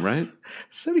point, right?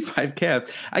 75 caps.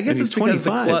 I guess it's because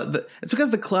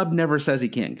the club never says he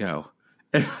can't go.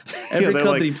 Every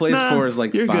club that he plays for is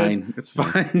like, fine, good. It's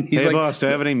fine. He's hey, boss, do I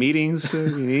have any meetings?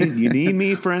 You need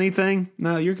me for anything?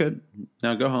 No, you're good.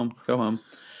 No, go home.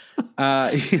 So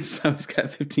he's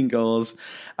got 15 goals.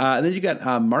 And then you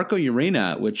got Marco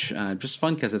Urena, which just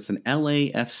fun because it's an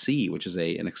LAFC, which is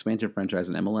an expansion franchise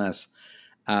in MLS.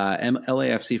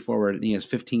 LAFC forward, and he has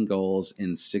 15 goals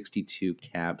in 62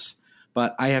 caps.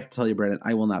 But I have to tell you, Brandon,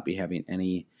 I will not be having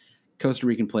any Costa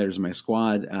Rican players in my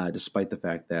squad, despite the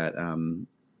fact that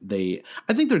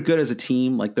I think they're good as a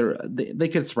team. Like they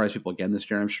could surprise people again this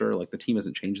year, I'm sure. Like the team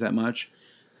hasn't changed that much,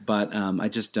 but I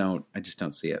just don't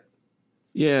see it.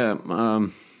 Yeah,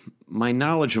 my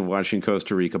knowledge of watching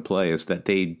Costa Rica play is that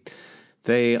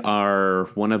they are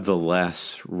one of the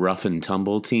less rough and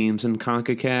tumble teams in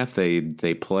CONCACAF.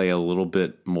 They play a little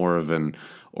bit more of an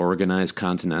organized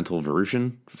continental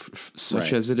version,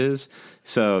 such as it is.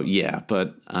 So, yeah,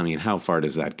 but, I mean, how far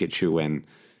does that get you when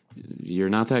you're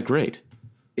not that great?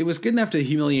 It was good enough to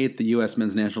humiliate the U.S.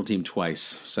 men's national team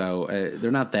twice, so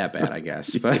they're not that bad, I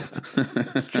guess. But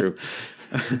that's true.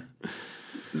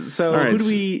 So, right.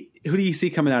 Who do you see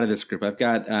coming out of this group? I've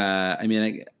got,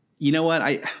 you know what?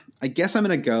 I guess I'm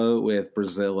going to go with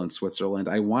Brazil and Switzerland.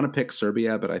 I want to pick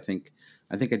Serbia, but I think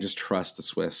I just trust the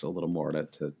Swiss a little more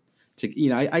to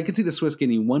I could see the Swiss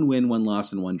getting 1 win, 1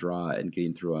 loss, and 1 draw, and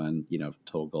getting through on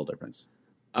total goal difference.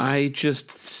 I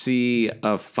just see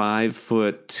a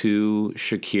 5'2"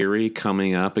 Shaqiri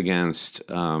coming up against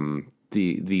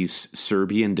these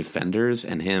Serbian defenders,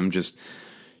 and him just.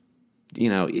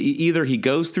 Either he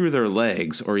goes through their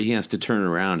legs or he has to turn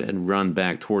around and run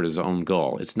back toward his own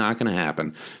goal. It's not going to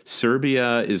happen.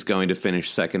 Serbia is going to finish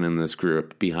second in this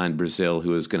group behind Brazil,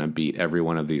 who is going to beat every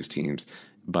one of these teams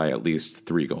by at least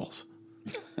 3 goals.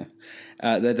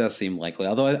 That does seem likely.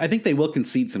 Although I think they will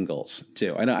concede some goals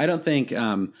too. I don't think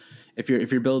if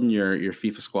you're building your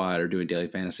FIFA squad or doing daily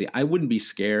fantasy, I wouldn't be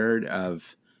scared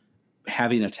of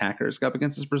having attackers go up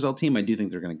against this Brazil team. I do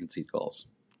think they're going to concede goals.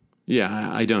 Yeah,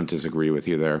 I don't disagree with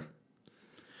you there.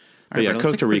 But yeah,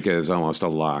 Costa Rica is almost a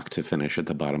lock to finish at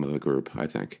the bottom of the group, I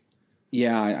think.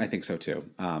 Yeah, I think so too.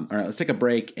 All right, let's take a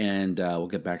break, and we'll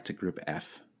get back to Group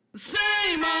F.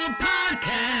 Same old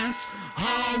podcast,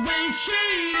 always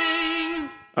cheating.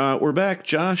 We're back,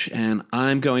 Josh, and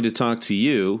I'm going to talk to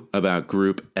you about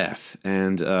Group F.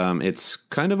 And it's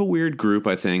kind of a weird group,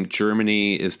 I think.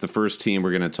 Germany is the first team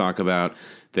we're going to talk about.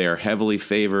 They are heavily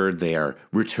favored. They are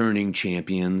returning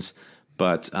champions.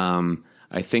 But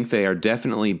I think they are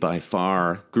definitely by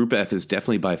far, Group F is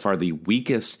definitely by far the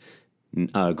weakest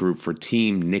group for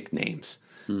team nicknames.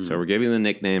 So we're giving the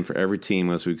nickname for every team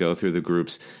as we go through the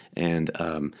groups. And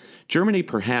Germany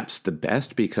perhaps the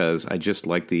best because I just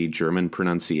like the German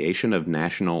pronunciation of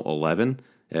National 11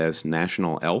 as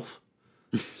National Elf.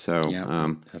 So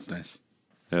that's nice.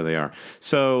 There they are.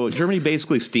 So Germany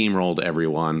basically steamrolled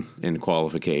everyone in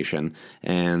qualification.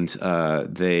 And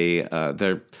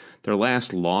their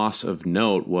last loss of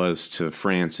note was to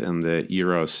France in the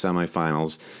Euro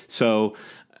semifinals. So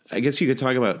I guess you could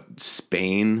talk about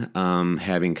Spain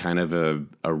having kind of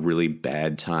a really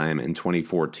bad time in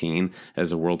 2014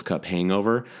 as a World Cup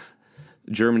hangover.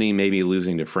 Germany maybe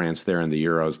losing to France there in the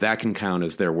Euros. That can count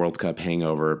as their World Cup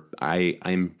hangover.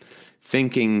 I'm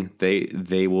thinking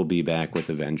they will be back with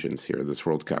a vengeance here this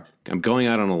World Cup. I'm going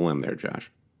out on a limb there,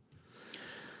 Josh.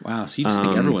 Wow, so you just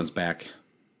think everyone's back.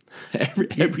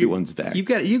 Everyone's back. You've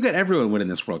got everyone winning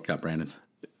this World Cup, Brandon.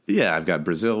 Yeah, I've got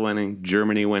Brazil winning,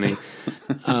 Germany winning.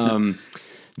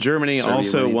 Germany Serbia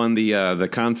also winning. won the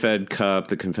Confed Cup,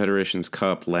 the Confederations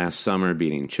Cup last summer,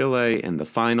 beating Chile in the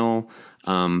final.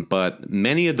 But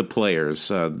many of the players,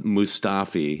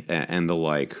 Mustafi and the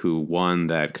like, who won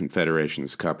that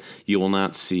Confederations Cup, you will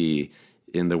not see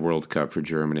in the World Cup for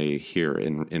Germany here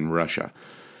in Russia.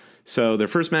 So their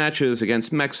first match is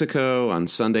against Mexico on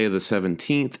Sunday the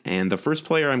 17th, and the first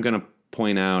player I'm going to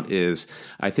point out is,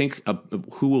 I think,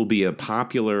 who will be a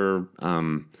popular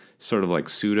sort of like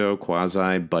pseudo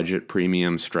quasi budget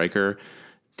premium striker,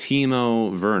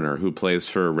 Timo Werner, who plays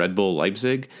for Red Bull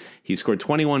Leipzig. He scored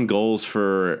 21 goals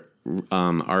for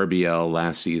RBL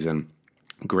last season.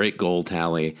 Great goal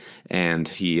tally, and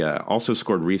he also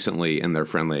scored recently in their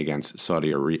friendly against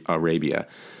Saudi Arabia.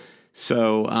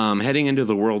 So heading into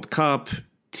the World Cup,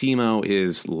 Timo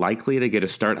is likely to get a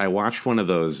start. I watched one of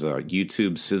those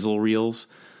YouTube sizzle reels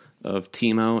of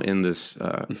Timo in this,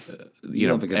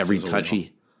 every touch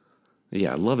he...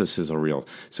 Yeah, I love his sizzle reel.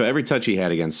 So every touch he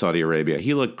had against Saudi Arabia,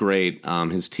 he looked great.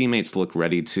 His teammates look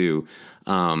ready to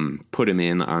put him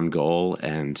in on goal,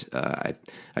 and I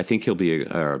think he'll be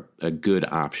a good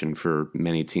option for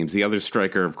many teams. The other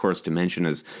striker, of course, to mention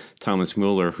is Thomas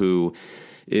Müller, who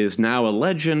is now a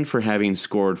legend for having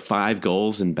scored 5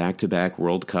 goals in back-to-back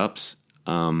World Cups.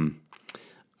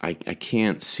 I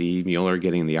can't see Mueller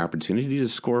getting the opportunity to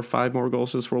score 5 more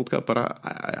goals this World Cup, but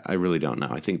I really don't know.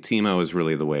 I think Timo is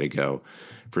really the way to go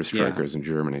for strikers in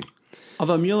Germany.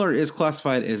 Although Mueller is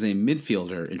classified as a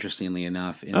midfielder, interestingly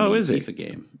enough, in the FIFA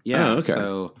game. Yeah, okay.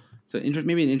 So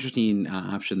maybe an interesting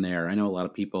option there. I know a lot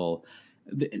of people.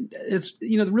 It's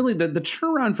really the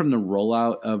turnaround from the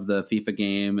rollout of the FIFA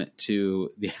game to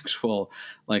the actual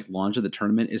launch of the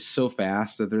tournament is so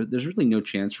fast that there's really no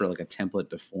chance for a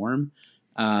template to form.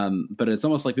 But it's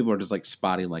almost like people are just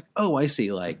spotting oh, I see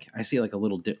a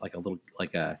little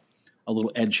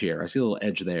edge here. I see a little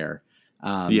edge there.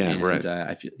 Right.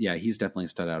 I feel he's definitely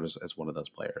stood out as one of those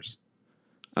players.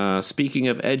 Speaking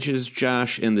of edges,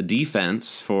 Josh, in the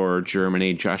defense for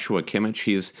Germany, Joshua Kimmich,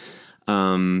 he's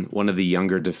one of the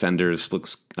younger defenders,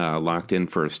 looks locked in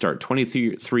for a start.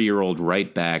 23-year-old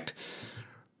right back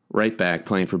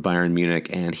playing for Bayern Munich,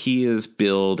 and he is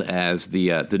billed as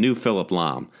the new Philipp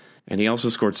Lahm. And he also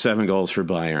scored 7 goals for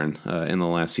Bayern in the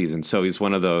last season. So he's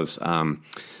one of those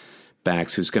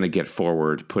backs who's going to get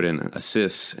forward, put in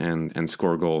assists, and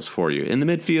score goals for you. In the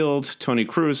midfield, Toni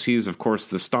Kroos, he's, of course,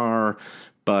 the star,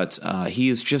 but he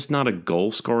is just not a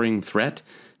goal-scoring threat.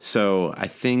 So I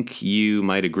think you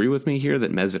might agree with me here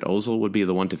that Mesut Ozil would be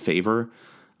the one to favor.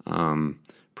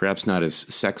 Perhaps not as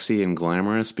sexy and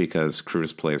glamorous because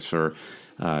Kroos plays for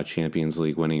Champions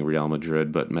League winning Real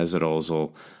Madrid, but Mesut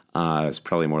Ozil is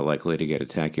probably more likely to get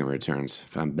attacking returns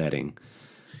if I'm betting.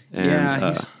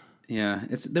 And,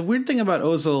 it's the weird thing about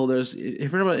Ozil.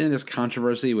 You've heard about any of this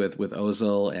controversy with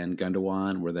Ozil and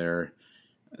Gundogan, where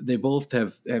they both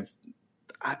have.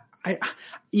 I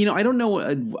don't know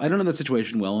the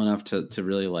situation well enough to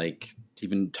really to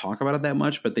even talk about it that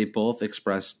much, but they both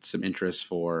expressed some interest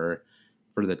for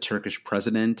the Turkish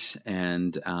president,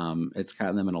 and it's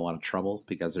gotten them in a lot of trouble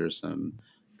because there's some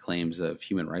claims of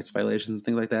human rights violations and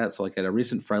things like that. So at a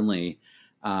recent friendly,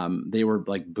 they were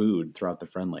booed throughout the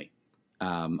friendly,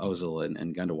 Ozil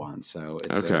and Gundogan. So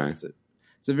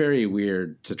it's a very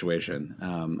weird situation. I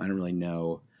don't really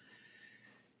know,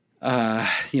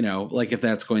 if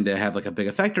that's going to have a big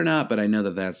effect or not, but I know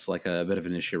that that's a bit of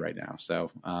an issue right now. So,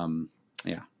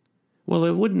 yeah. Well,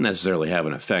 it wouldn't necessarily have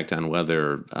an effect on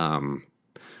whether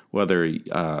Jurgi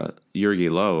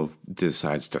Löw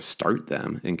decides to start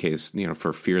them in case,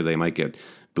 for fear they might get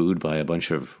booed by a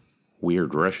bunch of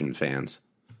weird Russian fans.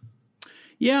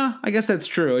 Yeah, I guess that's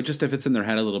true. It just if it's in their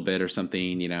head a little bit or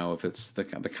something, if it's the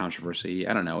controversy,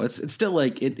 I don't know. It's still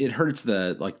it hurts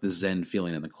the Zen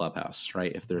feeling in the clubhouse,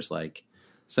 right? If there's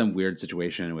some weird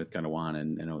situation with Gundogan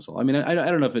and Ozil. I mean, I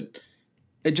don't know if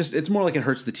it's more it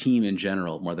hurts the team in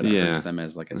general more than it hurts them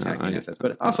as attacking assets.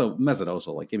 But also Mesut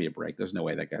Ozil, give me a break. There's no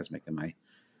way that guy's making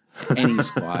any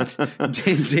squad.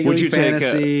 Daily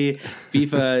fantasy,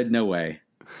 FIFA, no way.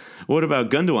 What about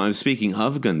Gundogan? Speaking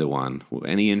of Gundogan,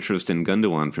 any interest in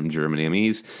Gundogan from Germany? I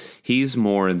mean, he's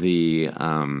more the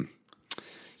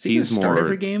he's more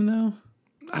every game though.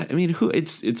 I mean,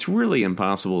 it's really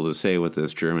impossible to say with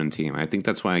this German team. I think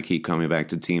that's why I keep coming back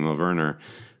to Timo Werner,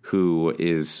 who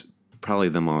is probably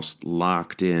the most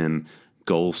locked in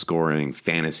goal scoring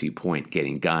fantasy point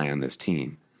getting guy on this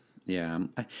team. Yeah.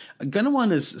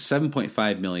 Gundogan is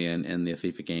 7.5 million in the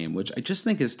FIFA game, which I just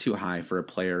think is too high for a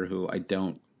player who I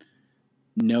don't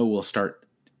know will start,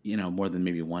 more than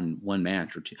maybe one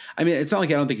match or two. I mean, it's not I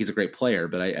don't think he's a great player,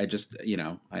 but I just,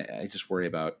 I just worry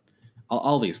about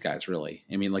all these guys really.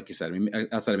 I mean, like you said,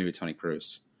 outside of maybe Toni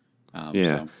Kroos. Yeah.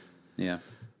 So, yeah.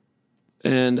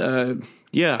 And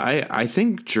I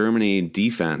think Germany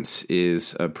defense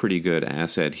is a pretty good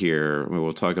asset here.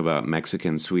 We'll talk about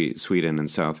Mexican, Sweden, and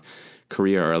South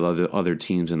Korea are other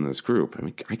teams in this group. I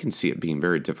mean, I can see it being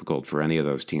very difficult for any of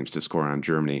those teams to score on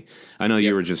Germany. I know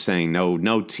you were just saying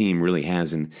no team really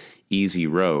has an easy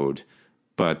road,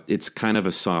 but it's kind of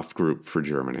a soft group for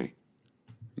Germany.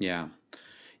 Yeah.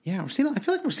 Yeah, I feel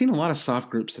like we're seeing a lot of soft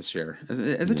groups this year.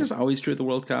 Is it just always true at the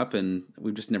World Cup, and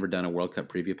we've just never done a World Cup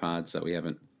preview pod, so we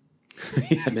haven't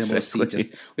been able to see we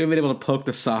haven't been able to poke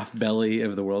the soft belly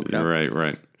of the World Cup.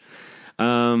 Right.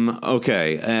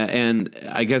 Okay, and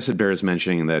I guess it bears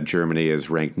mentioning that Germany is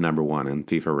ranked number 1 in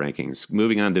FIFA rankings.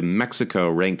 Moving on to Mexico,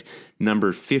 ranked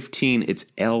number 15. It's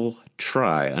El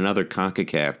Tri, another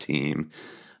CONCACAF team.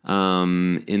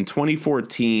 In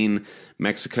 2014,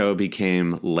 Mexico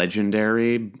became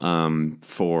legendary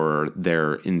for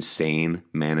their insane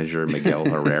manager, Miguel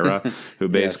Herrera, who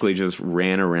basically just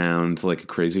ran around like a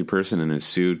crazy person in a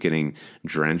suit, getting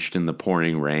drenched in the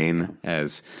pouring rain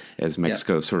as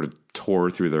Mexico sort of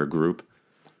tore through their group.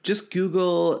 Just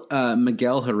Google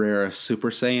Miguel Herrera Super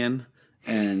Saiyan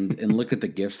and look at the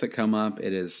GIFs that come up.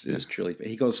 It is truly,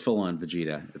 he goes full on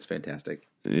Vegeta. It's fantastic.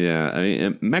 Yeah, I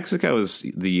mean, Mexico is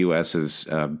the U.S.'s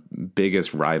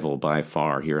biggest rival by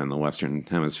far here in the Western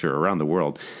Hemisphere, around the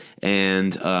world.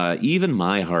 And even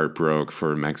my heart broke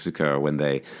for Mexico when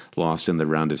they lost in the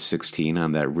round of 16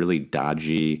 on that really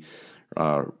dodgy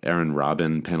Aaron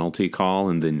Robin penalty call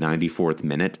in the 94th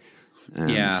minute.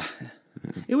 And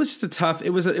it was just a tough. It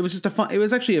was just a fun. It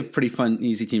was actually a pretty fun,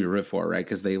 easy team to root for, right?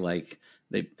 Because they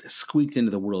squeaked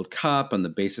into the World Cup on the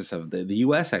basis of the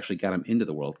U.S. actually got them into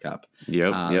the World Cup.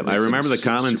 Yep. I remember the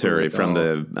commentary from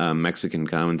the Mexican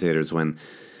commentators when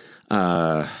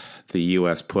the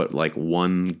U.S. put like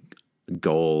one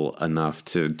goal enough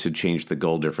to change the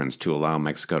goal difference to allow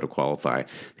Mexico to qualify.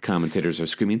 The commentators are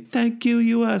screaming, "Thank you,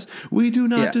 U.S. We do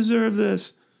not deserve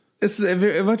this." It's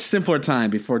a much simpler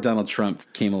time before Donald Trump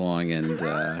came along and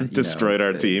destroyed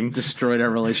our team, destroyed our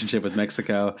relationship with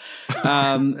Mexico.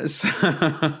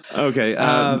 Okay,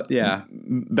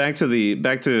 Back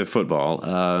to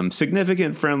football.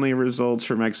 Significant friendly results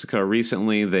for Mexico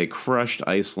recently. They crushed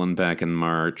Iceland back in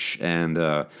March, and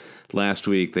last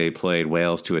week they played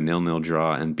Wales to a 0-0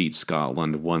 draw and beat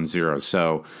Scotland 1-0.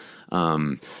 So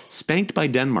spanked by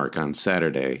Denmark on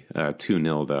Saturday,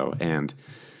 2-0 though, and.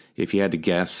 If you had to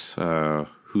guess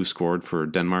who scored for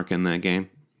Denmark in that game?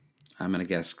 I'm going to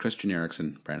guess Christian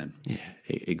Eriksen, Brandon. Yeah,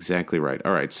 exactly right.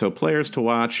 All right, so players to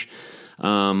watch.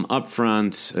 Up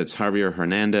front, it's Javier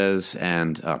Hernandez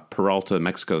and Peralta,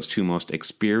 Mexico's 2 most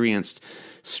experienced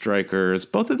strikers.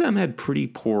 Both of them had pretty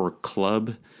poor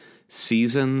club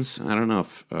seasons. I don't know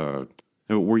if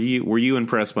were you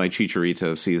impressed by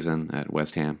Chicharito's season at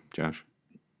West Ham, Josh?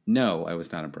 No, I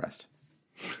was not impressed.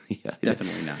 Yeah,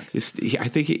 definitely not. I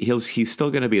think he's still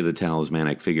going to be the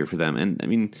talismanic figure for them. And I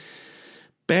mean,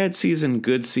 bad season,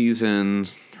 good season,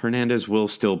 Hernandez will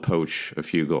still poach a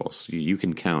few goals. You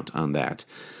can count on that.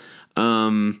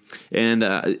 And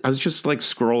I was just like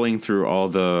scrolling through all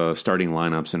the starting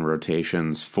lineups and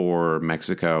rotations for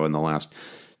Mexico in the last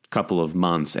couple of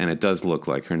months, and it does look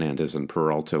like Hernandez and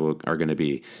Peralta are going to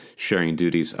be sharing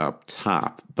duties up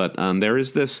top. But there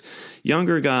is this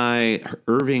younger guy,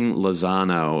 Irving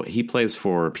Lozano. He plays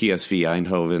for PSV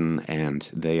Eindhoven, and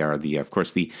they are of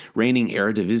course, the reigning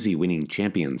Eredivisie winning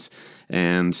champions.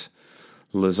 And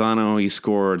Lozano, he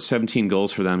scored 17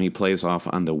 goals for them. He plays off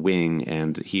on the wing,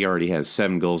 and he already has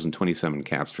 7 goals and 27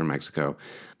 caps for Mexico.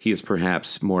 He is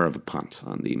perhaps more of a punt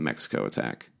on the Mexico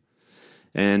attack.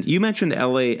 And you mentioned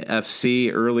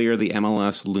LAFC earlier. The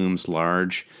MLS looms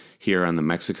large here on the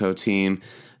Mexico team.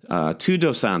 2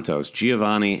 Dos Santos,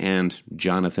 Giovanni and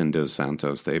Jonathan Dos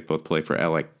Santos. They both play for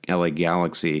LA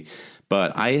Galaxy.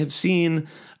 But I have seen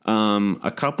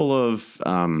a couple of...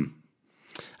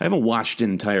 I haven't watched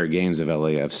entire games of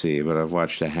LAFC, but I've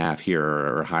watched a half here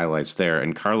or highlights there.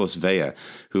 And Carlos Vela,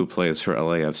 who plays for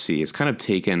LAFC, has kind of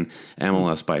taken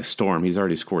MLS by storm. He's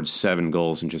already scored 7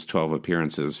 goals in just 12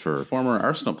 appearances for former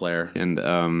Arsenal player. And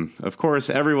of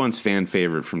course, everyone's fan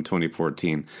favorite from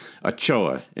 2014,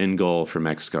 Ochoa in goal for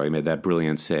Mexico. He made that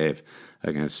brilliant save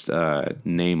against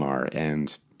Neymar,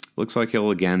 and looks like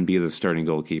he'll again be the starting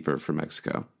goalkeeper for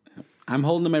Mexico. I'm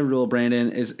holding to my rule, Brandon.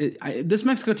 This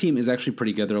Mexico team is actually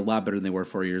pretty good. They're a lot better than they were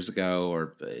 4 years ago,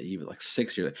 or even like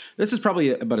 6 years. This is probably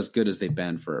about as good as they've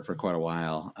been for quite a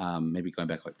while. Maybe going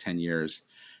back like 10 years.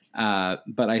 But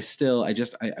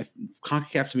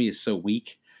CONCACAF to me is so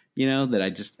weak, that I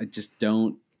just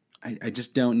don't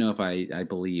know if I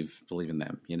believe in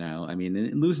them. I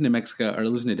mean, losing to Mexico or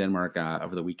losing to Denmark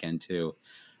over the weekend too.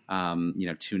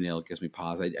 2-0 gives me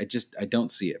pause. I don't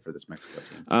see it for this Mexico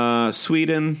team.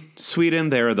 Sweden,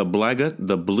 they're the Blaga,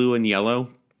 the blue and yellow.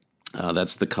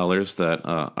 That's the colors that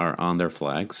are on their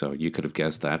flag. So you could have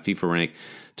guessed that. FIFA rank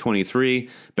 23,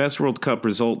 best World Cup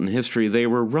result in history. They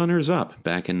were runners-up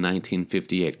back in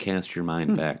 1958. Cast your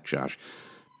mind back, Josh.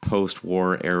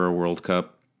 Post-war era World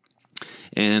Cup.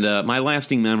 And my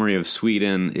lasting memory of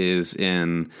Sweden is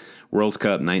in World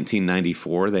Cup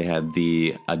 1994. They had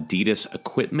the Adidas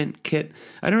equipment kit.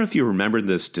 I don't know if you remember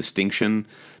this distinction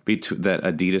that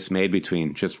Adidas made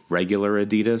between just regular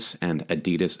Adidas and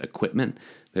Adidas equipment.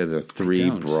 They had the three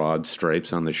broad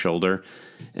stripes on the shoulder.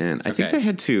 And I think they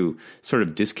had to sort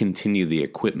of discontinue the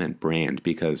equipment brand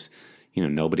because,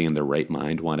 nobody in their right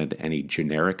mind wanted any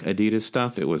generic Adidas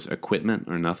stuff. It was equipment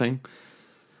or nothing.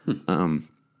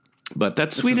 But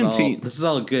that's Sweden team. This is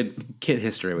all good kit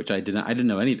history, which I didn't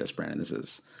know any of this, Brandon.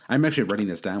 I'm actually writing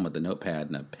this down with a notepad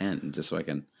and a pen just so I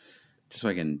can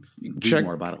read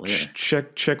more about it later.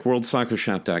 Check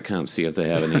worldsoccershop.com, see if they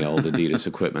have any old Adidas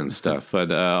equipment and stuff.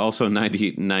 But also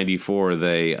 94,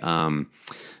 they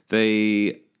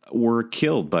were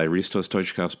killed by Risto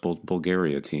Stoichkov's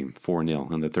Bulgaria team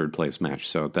 4-0 in the third place match.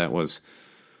 So that was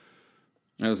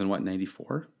in what,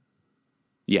 94?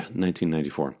 Yeah,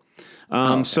 1994.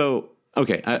 So,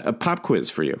 a pop quiz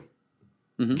for you.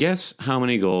 Mm-hmm. Guess how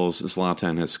many goals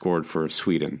Zlatan has scored for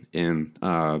Sweden in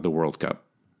the World Cup,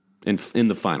 in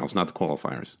the finals, not the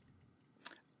qualifiers.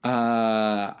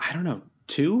 I don't know.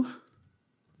 2?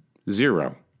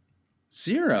 0.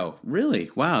 0.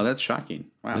 Really? Wow, that's shocking.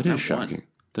 Wow, that is shocking.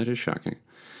 That is shocking.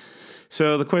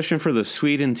 So the question for the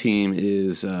Sweden team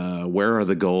is, where are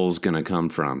the goals going to come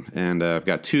from? And I've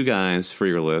got 2 guys for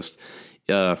your list.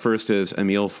 First is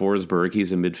Emil Forsberg.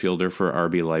 He's a midfielder for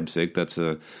RB Leipzig. That's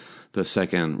the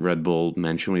second Red Bull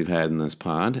mention we've had in this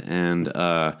pod. And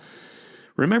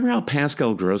remember how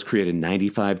Pascal Gross created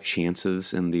 95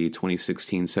 chances in the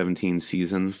 2016-17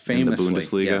 season Famously, in the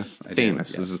Bundesliga? Yes,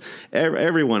 Famous. Yes.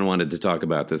 Everyone wanted to talk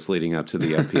about this leading up to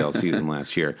the FPL season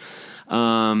last year.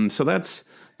 So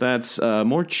that's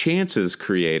more chances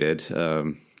created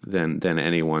than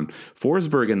anyone.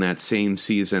 Forsberg in that same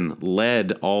season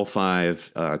led all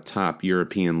 5 top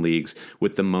European leagues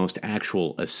with the most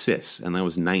actual assists, and that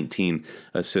was 19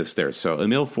 assists there. So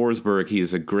Emil Forsberg,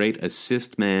 he's a great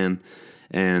assist man,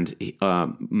 and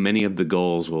many of the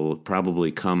goals will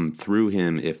probably come through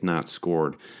him, if not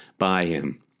scored by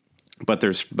him. But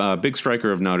there's a big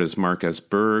striker of note is Marcus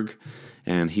Berg,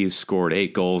 and he's scored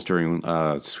 8 goals during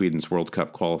Sweden's World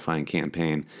Cup qualifying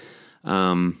campaign.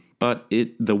 But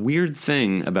the weird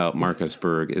thing about Marcus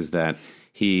Berg is that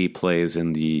he plays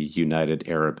in the United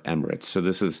Arab Emirates. So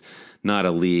this is not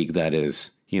a league that is,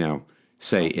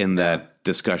 say in that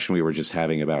discussion we were just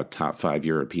having about top 5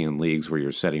 European leagues where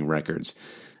you're setting records.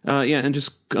 And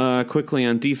just quickly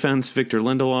on defense, Victor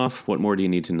Lindelof, what more do you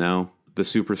need to know? The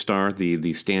superstar, the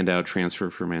standout transfer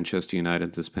for Manchester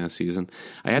United this past season.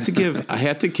 I have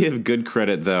to give good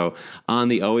credit though on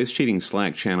the Always Cheating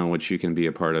Slack channel, which you can be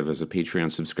a part of as a Patreon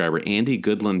subscriber. Andy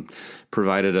Goodland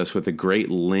provided us with a great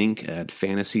link at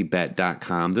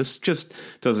fantasybet.com. This just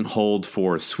doesn't hold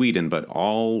for Sweden, but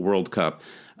all World Cup.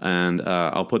 And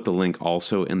I'll put the link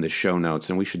also in the show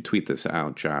notes, and we should tweet this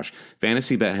out, Josh.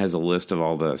 FantasyBet has a list of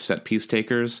all the set-piece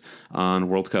takers on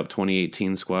World Cup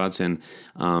 2018 squads, and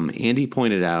Andy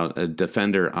pointed out a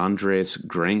defender, Andres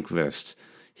Grankvist.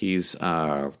 He's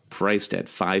priced at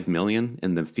 $5 million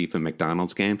in the FIFA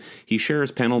McDonald's game. He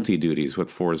shares penalty duties with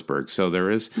Forsberg, so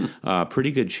there is a pretty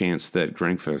good chance that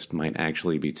Grankvist might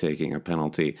actually be taking a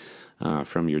penalty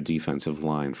from your defensive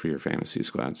line for your fantasy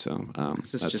squad. So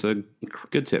that's a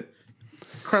good tip.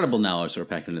 Incredible knowledge that we're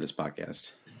packing into this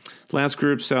podcast. Last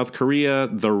group, South Korea,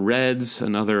 the Reds,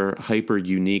 another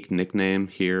hyper-unique nickname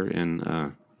here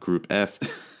in Group F,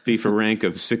 FIFA rank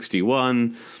of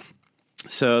 61.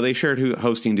 So they shared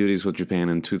hosting duties with Japan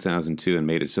in 2002 and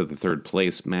made it to the third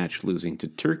place match, losing to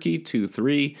Turkey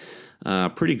 2-3.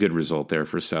 Pretty good result there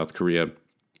for South Korea.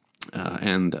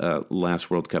 And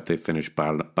last World Cup, they finished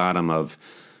bottom of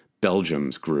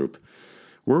Belgium's group.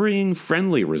 Worrying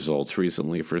friendly results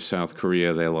recently for South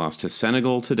Korea. They lost to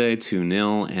Senegal today,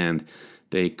 2-0, and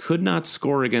they could not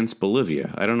score against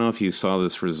Bolivia. I don't know if you saw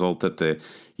this result that the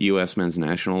U.S. men's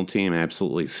national team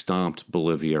absolutely stomped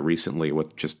Bolivia recently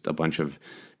with just a bunch of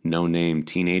no-name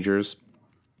teenagers.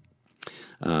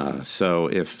 So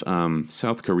if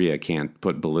South Korea can't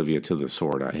put Bolivia to the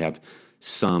sword, I have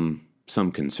some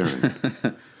concern.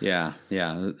 Yeah,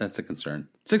 that's a concern.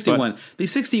 61. The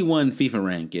 61 FIFA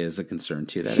rank is a concern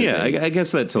too. I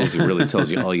guess that really tells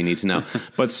you all you need to know.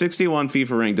 But 61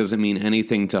 FIFA rank doesn't mean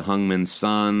anything to Heung-min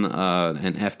Son,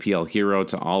 an FPL hero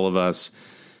to all of us.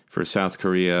 For South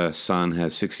Korea, Son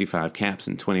has 65 caps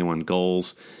and 21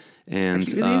 goals. And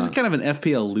he was kind of an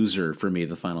FPL loser for me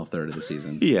the final third of the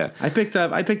season. Yeah, I picked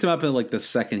him up in like the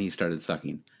second he started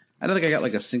sucking. I don't think I got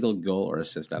like a single goal or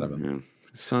assist out of him. Yeah.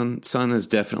 Son is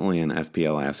definitely an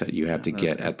FPL asset you have to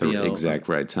get at the exact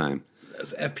right time.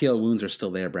 Those FPL wounds are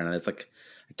still there, Brandon. It's like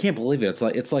I can't believe it.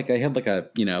 It's like I had like a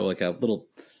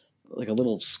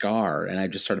little scar, and I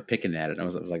just started picking at it. I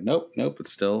was like, nope,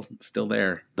 it's still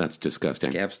there. That's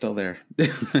disgusting. Scab's still there.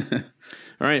 All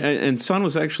right, and Son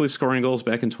was actually scoring goals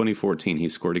back in 2014. He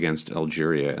scored against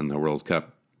Algeria in the World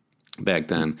Cup. back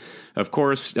then. Of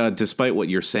course, despite what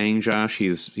you're saying, Josh,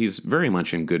 he's very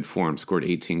much in good form. Scored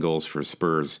 18 goals for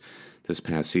Spurs this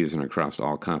past season across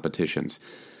all competitions.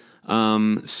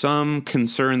 Some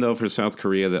concern, though, for South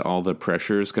Korea that all the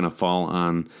pressure is going to fall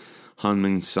on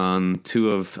Heung-min Son. Two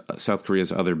of South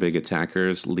Korea's other big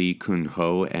attackers, Lee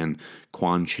Kun-ho and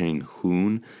Kwon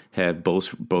Chang-hoon, have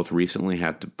both recently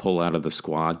had to pull out of the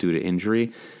squad due to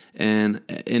injury. And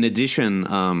in addition,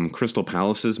 Crystal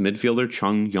Palace's midfielder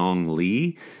Chung Yong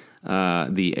Lee,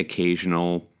 the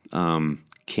occasional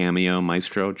cameo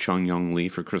maestro Chung Yong Lee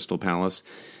for Crystal Palace,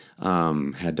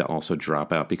 had to also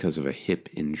drop out because of a hip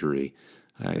injury.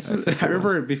 I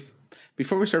remember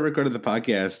before we started recording the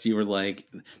podcast, you were like,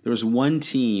 there was one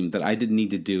team that I didn't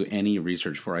need to do any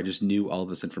research for. I just knew all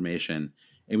this information.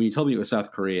 And when you told me it was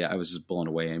South Korea, I was just blown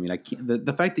away. I mean, I can't,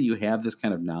 the fact that you have this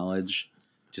kind of knowledge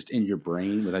just in your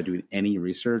brain without doing any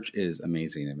research is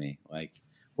amazing to me. Like,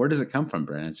 where does it come from,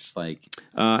 Brandon? It's just like,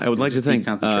 I would like to thank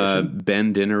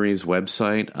Ben Dinnery's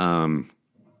website,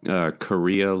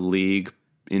 Korea League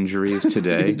Injuries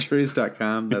Today.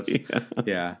 Injuries.com. That's,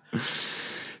 yeah.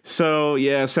 So,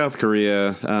 yeah, South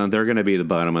Korea, they're going to be the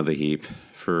bottom of the heap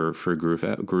for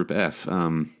Group F. I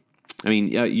mean,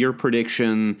 your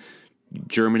prediction,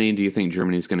 Germany, do you think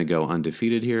Germany's going to go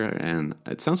undefeated here? And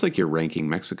it sounds like you're ranking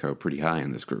Mexico pretty high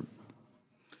in this group.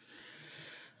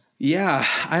 Yeah,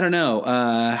 I don't know.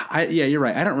 Yeah, you're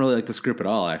right. I don't really like this group at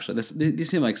all, actually. These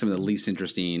seem like some of the least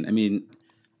interesting. I mean,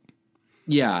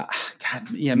 yeah.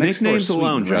 God, yeah, Mexico nicknames Sweden,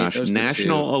 alone, right? Josh.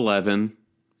 National 11,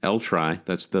 El Tri,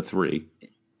 that's the 3.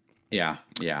 Yeah.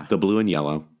 The blue and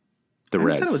yellow. The I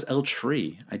Reds. I thought it was El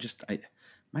Tree.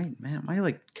 My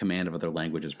like command of other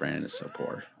languages, Brandon, is so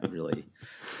poor.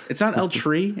 It's not El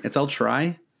Tree. It's El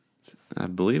Tri. I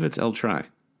believe it's El Tri.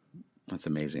 That's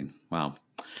amazing. Wow.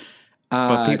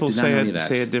 But people say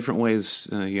it different ways,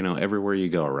 everywhere you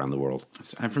go around the world.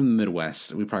 I'm from the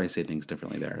Midwest. We probably say things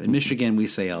differently there. In Michigan, we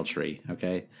say El Tree.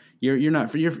 Okay,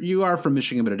 you are from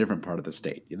Michigan, but a different part of the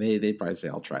state. They probably say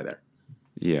El Tri there.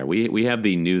 Yeah, we have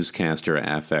the newscaster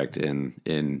affect in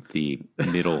the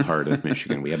middle heart of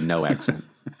Michigan. We have no accent.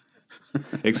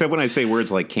 Except when I say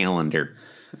words like calendar.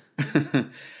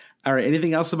 All right,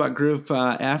 anything else about Group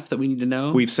F that we need to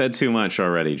know? We've said too much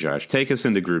already, Josh. Take us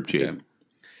into Group G. Okay.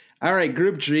 All right,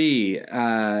 Group G.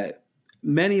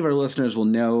 Many of our listeners will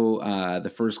know the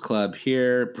first club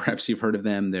here. Perhaps you've heard of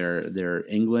them. They're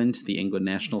England, the England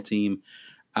national team.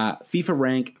 FIFA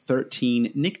rank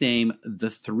 13, nickname the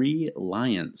Three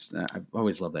Lions. I've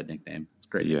always loved that nickname. It's a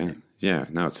great nickname. Yeah,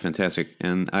 no, it's fantastic.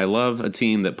 And I love a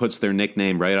team that puts their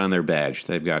nickname right on their badge.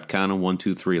 They've got count 1,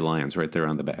 2, 3 Lions right there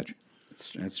on the badge.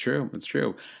 That's true. It's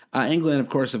true. England, of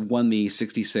course, have won the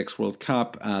 66 World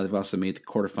Cup. They've also made the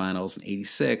quarterfinals in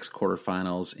 86,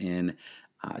 quarterfinals in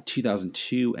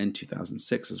 2002 and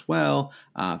 2006 as well.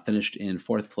 Finished in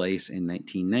fourth place in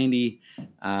 1990.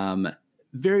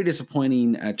 Very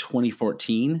disappointing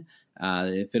 2014.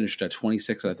 They finished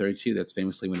 26 out of 32. That's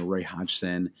famously when Roy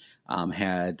Hodgson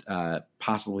had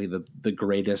possibly the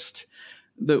greatest,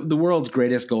 the world's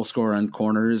greatest goal scorer on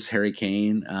corners, Harry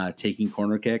Kane, taking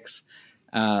corner kicks.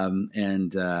 I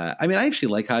mean, I actually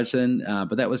like Hodgson,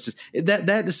 but that was just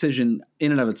that decision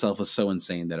in and of itself was so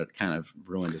insane that it kind of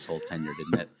ruined his whole tenure,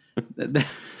 didn't it?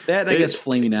 that I guess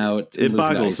flaming out. It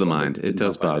boggles the mind. It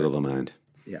does boggle the mind.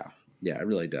 Yeah, it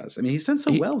really does. I mean, he's done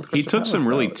so well with He took some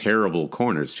really terrible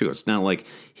corners, too. It's not like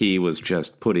he was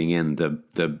just putting in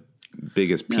the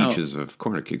biggest peaches of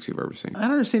corner kicks you've ever seen. I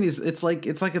don't understand these. It's like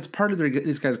it's part of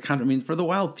these guys' contract. I mean, for the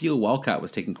while, Theo Walcott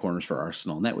was taking corners for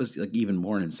Arsenal, and that was like even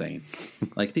more insane.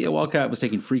 Like Theo Walcott was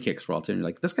taking free kicks for all time. You're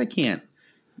like, this guy can't.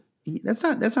 That's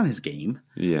not his game.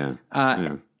 Yeah.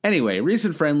 Anyway,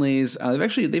 recent friendlies,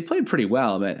 they've played pretty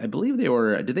well. But I believe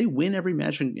did they win every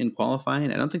match in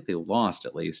qualifying? I don't think they lost,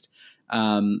 at least.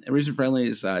 Recent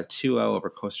friendlies, 2-0 over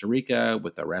Costa Rica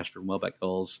with the Rashford and Welbeck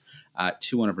goals,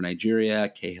 2-1 over Nigeria,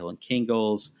 Cahill and Kane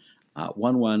goals,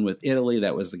 1-1 with Italy.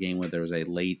 That was the game where there was a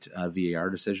late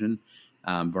VAR decision.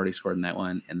 Vardy scored in that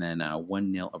one. And then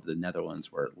 1-0 over the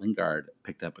Netherlands where Lingard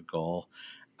picked up a goal.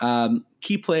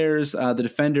 Key players, the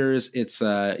defenders, it's,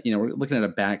 we're looking at a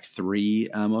back three,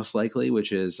 most likely,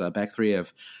 which is a back three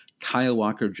of Kyle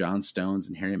Walker, John Stones,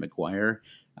 and Harry Maguire.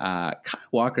 Kyle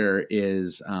Walker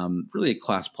is really a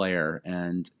class player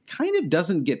and kind of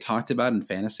doesn't get talked about in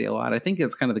fantasy a lot. I think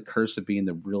it's kind of the curse of being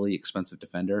the really expensive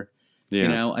defender.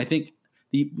 Yeah. I think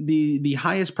the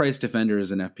highest priced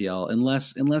defenders in FPL,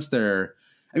 unless they're,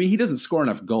 I mean, he doesn't score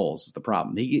enough goals is the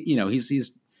problem.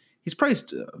 He's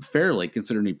priced fairly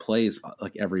considering he plays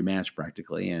like every match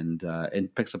practically and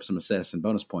picks up some assists and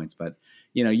bonus points. But,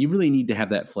 you really need to have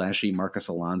that flashy Marcus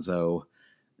Alonso,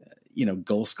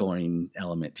 goal scoring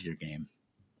element to your game.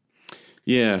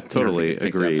 Yeah, totally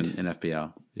agreed. In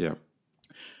FPL. Yeah.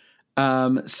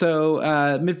 So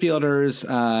midfielders,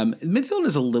 midfield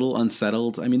is a little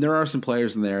unsettled. I mean, there are some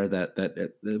players in there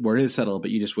that where it is settled,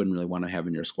 but you just wouldn't really want to have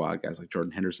in your squad. Guys like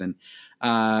Jordan Henderson,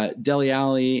 Dele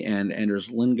Alli, and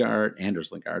Jesse Lingard,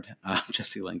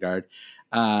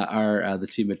 are the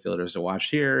two midfielders to watch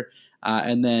here.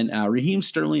 And then Raheem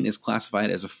Sterling is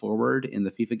classified as a forward in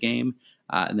the FIFA game,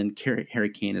 and then Harry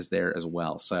Kane is there as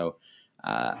well. So.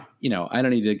 I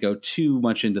don't need to go too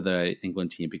much into the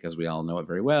England team because we all know it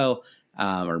very well,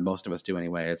 or most of us do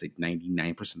anyway. It's like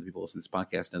 99% of the people listening to this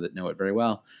podcast know it very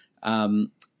well.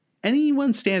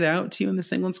 Anyone stand out to you in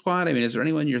this England squad? I mean, is there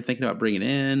anyone you're thinking about bringing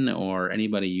in, or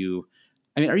anybody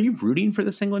are you rooting for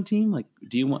this England team? Like,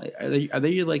 are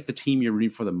they like the team you're rooting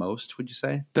for the most, would you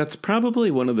say? That's probably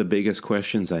one of the biggest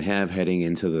questions I have heading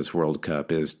into this World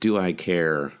Cup is, do I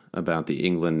care about the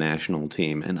England national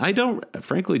team? And I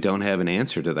frankly don't have an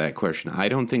answer to that question. I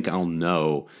don't think I'll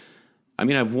know. I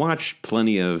mean, I've watched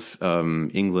plenty of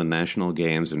England national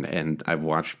games, and I've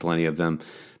watched plenty of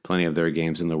their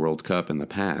games in the World Cup in the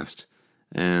past.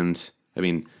 And I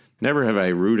mean, never have I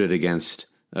rooted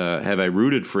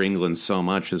for England so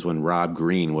much as when Rob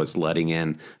Green was letting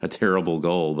in a terrible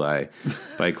goal by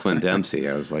Clint Dempsey.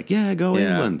 I was like, yeah, go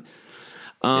England.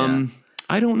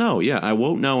 I don't know. Yeah, I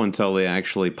won't know until they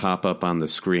actually pop up on the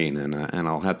screen, and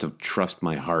I'll have to trust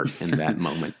my heart in that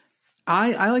moment.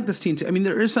 I like this team too. I mean,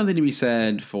 there is something to be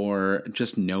said for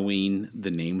just knowing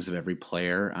the names of every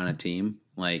player on a team.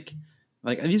 Like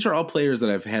these are all players that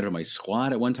I've had on my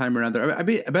squad at one time or another. I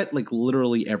bet like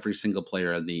literally every single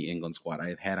player on the England squad I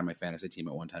have had on my fantasy team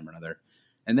at one time or another,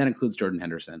 and that includes Jordan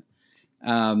Henderson.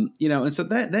 And so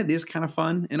that is kind of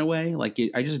fun in a way. Like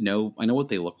I know what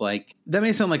they look like. That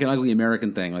may sound like an ugly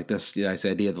American thing, like this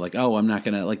idea that like, oh, I'm not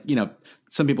gonna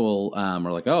some people are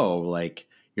like, oh, like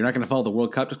you're not gonna follow the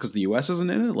World Cup just because the U.S.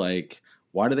 isn't in it. Like,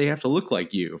 why do they have to look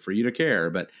like you for you to care?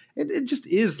 But it just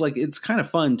is like, it's kind of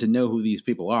fun to know who these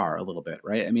people are a little bit,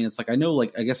 right? I mean, it's like, I know,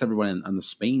 like, I guess everyone on the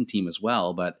Spain team as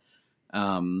well, but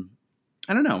I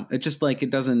don't know. It just like, it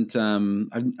doesn't, I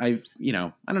don't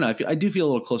know. I do feel a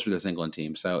little closer to this England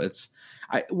team. So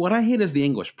what I hate is the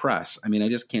English press. I mean, I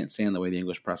just can't stand the way the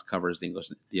English press covers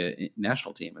the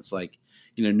national team. It's like,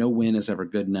 no win is ever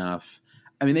good enough.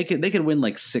 I mean, they could win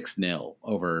like 6-0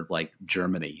 over like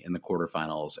Germany in the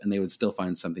quarterfinals, and they would still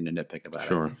find something to nitpick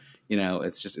about it.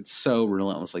 It's so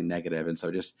relentlessly negative, and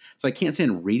so I can't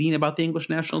stand reading about the English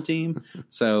national team.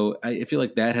 So I feel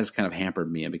like that has kind of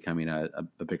hampered me in becoming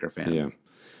a bigger fan. Yeah.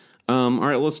 All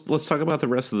right, let's talk about the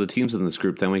rest of the teams in this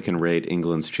group. Then we can rate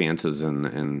England's chances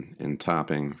in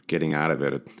topping, getting out of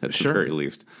it at the very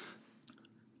least.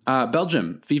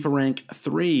 Belgium, FIFA rank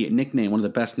 3 nickname, one of the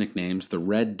best nicknames, the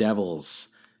Red Devils.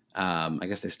 I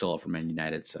guess they stole it from Man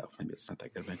United, so maybe it's not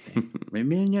that good of a nickname. Maybe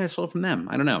Man United stole it from them.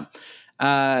 I don't know.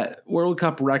 World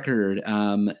Cup record.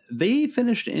 They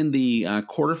finished in the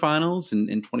quarterfinals in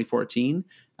 2014.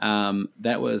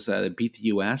 That was they beat the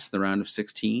U.S. the round of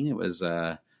 16. It was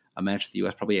a match that the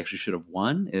U.S. probably actually should have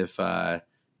won if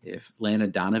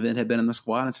Landon Donovan had been in the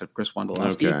squad instead of Chris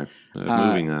Wondolowski. Okay,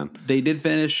 moving on. They did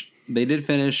finish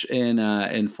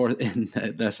in fourth in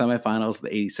the semifinals of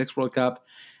the '86 World Cup.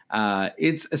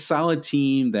 It's a solid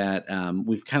team that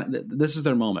we've this is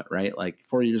their moment, right? Like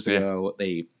 4 years ago,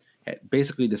 they had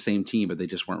basically the same team, but they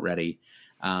just weren't ready.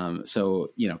 So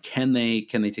can they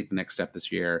take the next step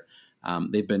this year?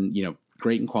 They've been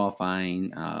great in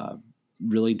qualifying,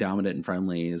 really dominant in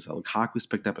friendlies. Lukaku's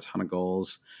picked up a ton of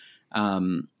goals.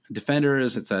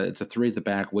 Defenders, it's a 3 at the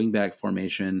back, wing back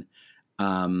formation.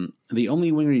 The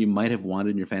only winger you might have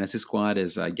wanted in your fantasy squad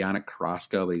is Yannick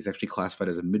Carrasco, but he's actually classified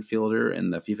as a midfielder in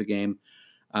the FIFA game.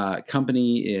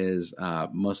 Company is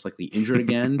most likely injured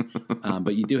again,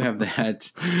 but you do have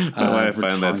that. I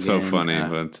find that so funny,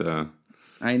 but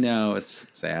I know it's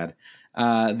sad.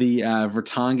 The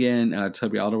Vertonghen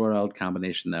Toby Alderweireld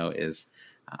combination, though, is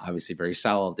obviously very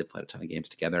solid. They played a ton of games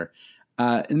together.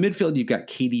 In midfield, you've got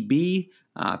KDB.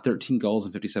 13 goals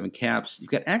and 57 caps.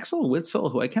 You've got Axel Witsel,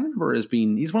 who I kind of remember as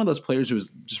being, he's one of those players who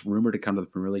was just rumored to come to the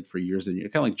Premier League for years and years,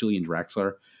 kind of like Julian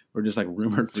Drexler, were just like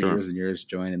rumored for years and years to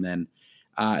join. And then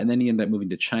he ended up moving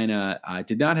to China.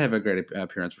 Did not have a great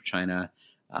appearance for China.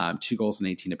 2 goals and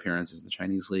 18 appearances in the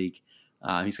Chinese league.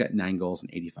 He's got 9 goals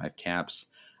and 85 caps.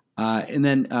 And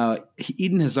then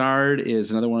Eden Hazard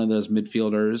is another one of those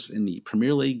midfielders in the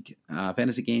Premier League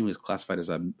fantasy game who's classified as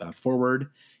a forward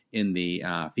in the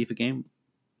FIFA game.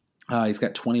 He's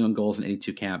got 21 goals and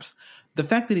 82 caps. The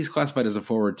fact that he's classified as a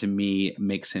forward, to me,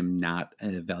 makes him not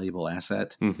a valuable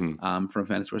asset from a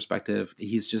fantasy perspective.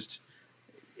 He's just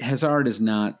Hazard is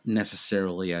not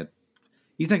necessarily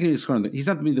he's not going to be scoring. He's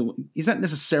not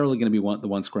necessarily going to be the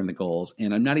one scoring the goals,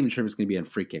 and I'm not even sure if it's going to be on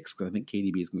free kicks because I think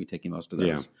KDB is going to be taking most of those.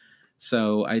 Yeah.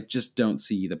 So I just don't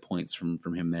see the points from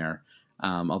him there.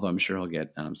 Although I'm sure he'll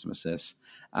get some assists.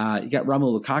 You got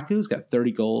Romelu Lukaku, who's got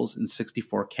 30 goals and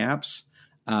 64 caps,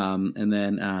 and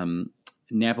then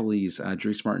Napoli's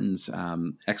Dries Martins,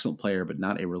 excellent player, but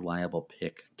not a reliable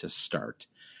pick to start.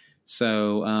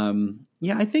 So,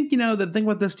 I think, the thing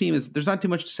about this team is there's not too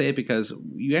much to say because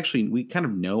we kind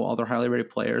of know all their highly rated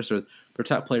players, or their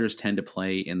top players tend to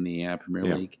play in the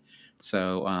Premier League.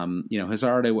 So,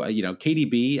 Hazard,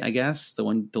 KDB, I guess, the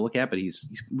one to look at, but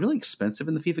he's really expensive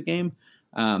in the FIFA game.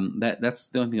 That's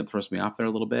the only thing that throws me off there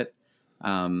a little bit.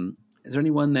 Is there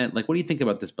anyone that, what do you think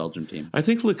about this Belgium team? I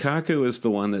think Lukaku is the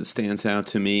one that stands out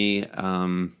to me.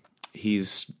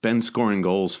 He's been scoring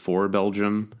goals for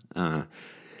Belgium. I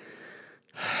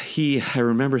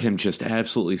remember him just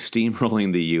absolutely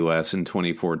steamrolling the U.S. in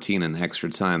 2014 in extra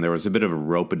time. There was a bit of a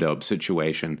rope-a-dope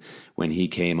situation when he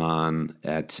came on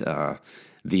at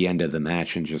the end of the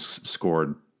match and just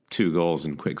scored 2 goals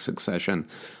in quick succession.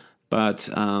 But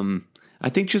I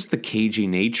think just the cagey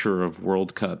nature of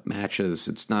World Cup matches,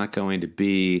 it's not just going to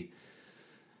be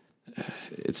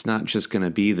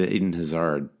the Eden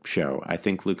Hazard show. I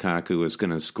think Lukaku is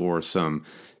going to score some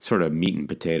sort of meat and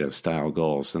potato style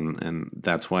goals, and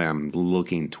that's why I'm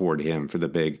looking toward him for the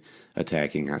big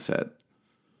attacking asset.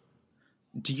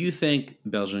 Do you think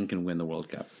Belgium can win the World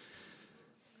Cup?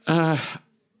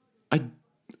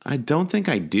 I don't think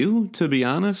I do, to be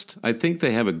honest. I think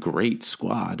they have a great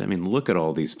squad. I mean, look at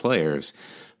all these players,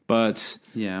 but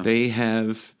they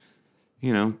have,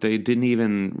 they didn't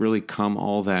even really come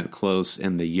all that close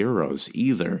in the Euros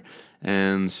either.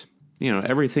 And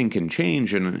everything can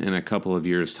change in a couple of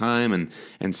years' time,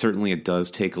 and certainly it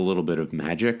does take a little bit of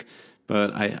magic.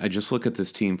 But I just look at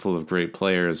this team full of great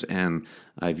players, and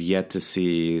I've yet to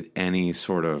see any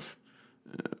sort of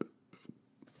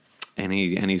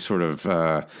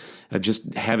I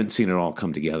just haven't seen it all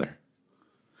come together.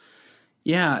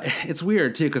 Yeah, it's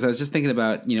weird too because I was just thinking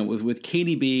about with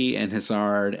KDB and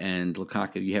Hazard and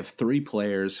Lukaku, you have 3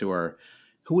 players who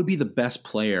would be the best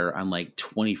player on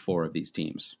 24 of these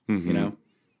teams,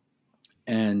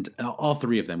 and all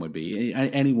 3 of them would be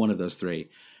any one of those 3.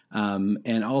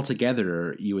 And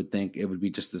altogether, you would think it would be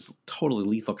just this totally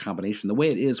lethal combination, the way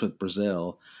it is with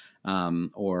Brazil,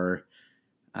 or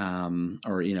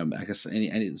I guess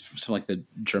any something like the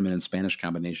German and Spanish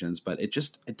combinations, but it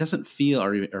doesn't feel,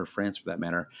 or France for that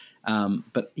matter.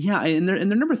 But yeah, and they're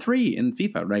number 3 in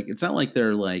FIFA, right? It's not like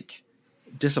they're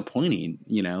disappointing,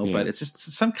 but it's just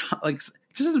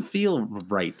it just doesn't feel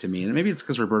right to me. And maybe it's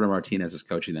because Roberto Martinez is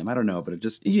coaching them. I don't know, but I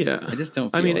just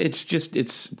don't feel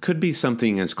it could be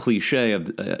something as cliche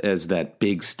as that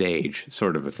big stage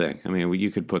sort of a thing. I mean,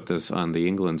 you could put this on the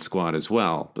England squad as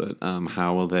well, but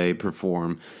how will they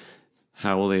perform?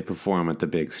 How will they perform at the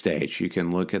big stage? You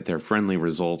can look at their friendly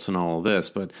results and all of this,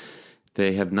 but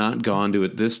they have not gone to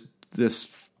it. This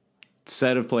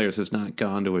set of players has not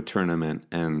gone to a tournament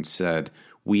and said,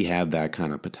 we have that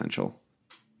kind of potential.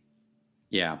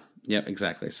 Yeah,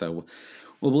 exactly. So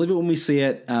we'll believe it when we see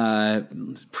it.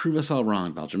 Prove us all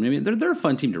wrong, Belgium. I mean, they're a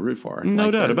fun team to root for.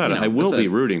 No doubt about it. I will be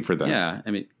rooting for them. Yeah,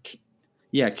 I mean,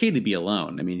 KDB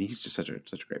alone. I mean, he's just such a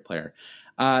great player.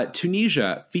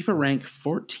 Tunisia, FIFA rank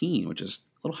 14, which is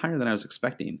a little higher than I was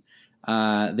expecting.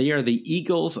 They are the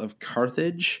Eagles of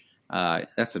Carthage.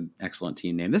 That's an excellent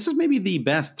team name. This is maybe the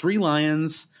best. 3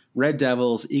 Lions, Red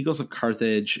Devils, Eagles of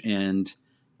Carthage, and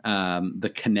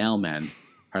the Canal Men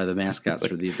are the mascots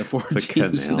for the 4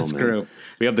 teams in this group.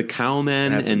 We have the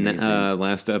Cowmen in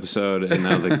last episode, and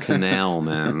now the Canal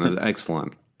Men. That's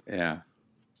excellent. Yeah.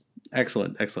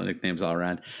 Excellent nicknames all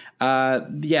around.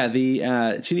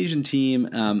 The Tunisian team,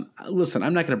 listen,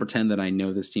 I'm not going to pretend that I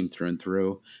know this team through and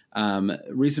through.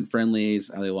 Recent friendlies,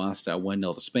 they lost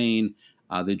 1-0 to Spain.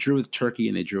 They drew with Turkey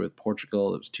and they drew with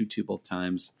Portugal. It was 2-2 both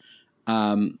times.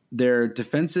 They're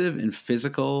defensive and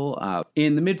physical.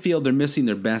 In the midfield, they're missing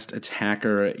their best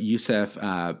attacker, Youssef.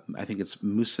 I think it's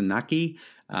Moussanaki.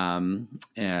 Anika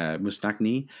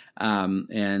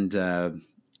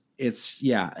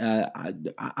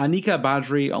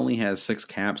Badri only has 6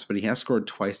 caps, but he has scored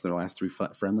twice in their last 3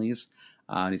 friendlies.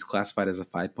 And he's classified as a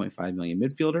 5.5 million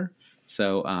midfielder.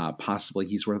 So possibly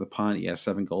he's worth a punt. He has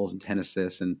 7 goals and 10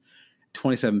 assists and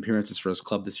 27 appearances for his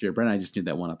club this year. Brent, I just knew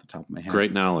that one off the top of my head.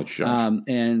 Great knowledge, Josh.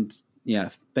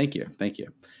 Thank you.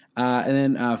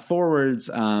 And then forwards,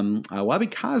 Wabi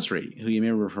Khazri, who you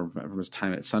may remember from his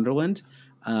time at Sunderland.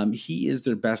 He is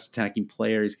their best attacking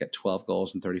player. He's got 12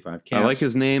 goals and 35 caps. I like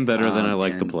his name better than I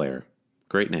like the player.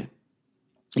 Great name.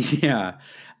 Yeah.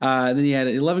 Then he had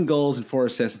 11 goals and 4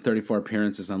 assists and 34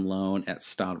 appearances on loan at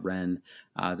Stade Rennes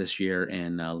this year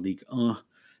in Ligue 1.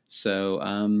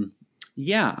 So,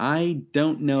 yeah, I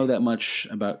don't know that much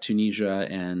about Tunisia,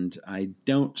 and I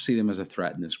don't see them as a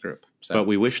threat in this group. So, but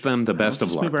we wish them the best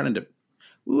of luck.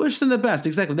 We wish them the best.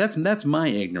 Exactly. That's my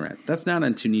ignorance. That's not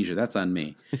on Tunisia. That's on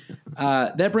me.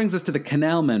 That brings us to the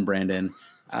Canal Men, Brandon.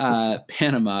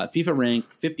 Panama, FIFA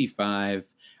rank 55.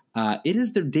 It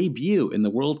is their debut in the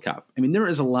World Cup. I mean, there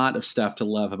is a lot of stuff to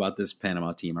love about this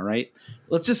Panama team. All right,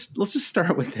 let's just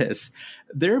start with this.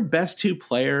 Their best 2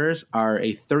 players are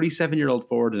a 37-year-old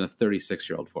forward and a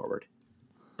 36-year-old forward.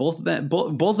 Both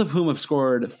of whom have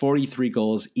scored 43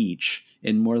 goals each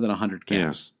in more than 100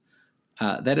 caps.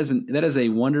 Yeah. That is a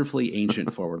wonderfully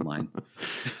ancient forward line.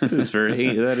 That is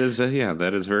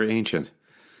very ancient.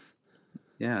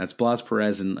 Yeah, it's Blas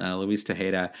Perez and Luis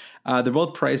Tejeda. They're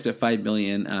both priced at $5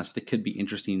 million, so they could be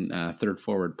interesting third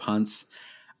forward punts.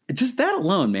 Just that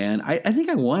alone, man. I think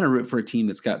I want to root for a team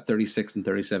that's got 36 and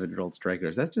 37-year-old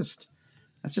strikers. That's just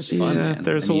fun. Yeah, man.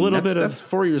 There's a little bit of that's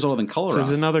 4 years older than Kolarov.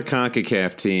 This is another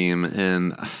CONCACAF team,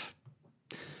 and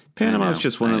Panama's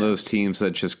just one of those teams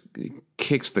that just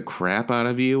kicks the crap out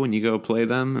of you when you go play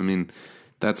them. I mean,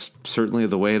 that's certainly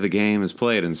the way the game is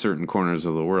played in certain corners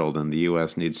of the world, and the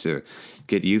U.S. needs to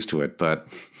get used to it, but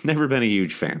never been a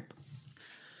huge fan.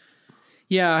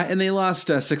 Yeah, and they lost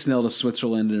 6-0 to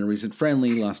Switzerland in a recent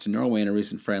friendly, lost to Norway in a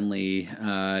recent friendly,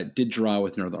 did draw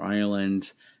with Northern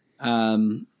Ireland.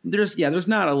 There's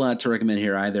not a lot to recommend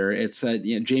here either. It's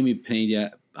Jamie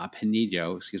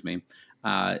Pinedillo, excuse me,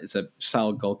 is a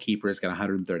solid goalkeeper. He's got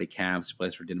 130 caps. He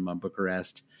plays for Dinamo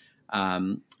Bucharest.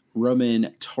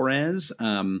 Roman Torres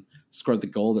scored the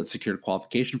goal that secured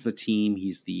qualification for the team.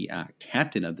 He's the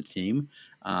captain of the team.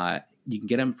 You can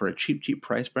get him for a cheap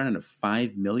price, Brennan, of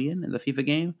 $5 million in the FIFA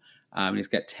game. He's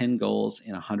got 10 goals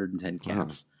and 110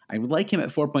 caps. Wow. I would like him at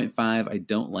 4.5. I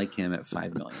don't like him at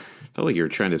 $5 million. I felt like you were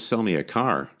trying to sell me a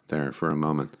car there for a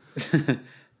moment.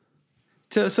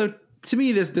 So to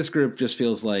me, this group just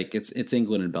feels like it's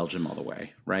England and Belgium all the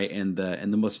way, right? And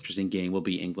the most interesting game will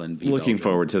be England v. Looking Belgium.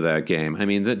 forward to that game. I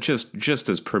mean, that just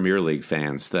as Premier League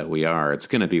fans that we are, it's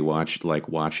going to be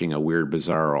watching a weird,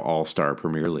 bizarre all-star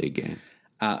Premier League game.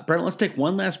 Brent, let's take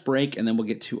one last break, and then we'll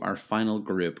get to our final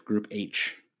group, Group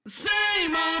H.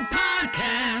 Same old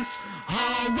podcast,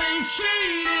 always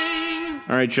cheating.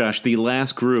 All right, Josh, the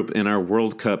last group in our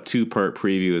World Cup 2-part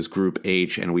preview is Group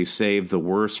H, and we saved the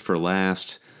worst for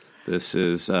last. This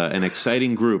is an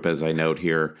exciting group, as I note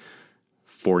here,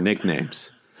 for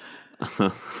nicknames.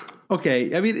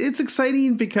 Okay, I mean, it's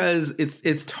exciting because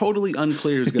it's totally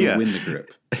unclear who's going to win the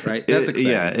group, right? That's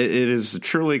exciting. Yeah, it is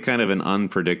truly kind of an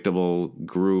unpredictable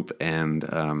group, and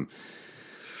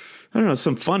I don't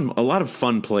know, a lot of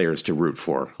fun players to root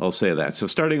for. I'll say that. So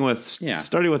starting with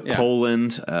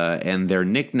Poland, and their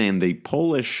nickname, the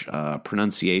Polish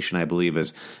pronunciation, I believe,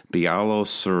 is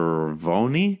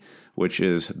Biało-Czerwoni, which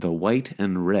is the white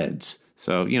and reds.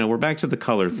 So, we're back to the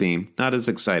color theme. Not as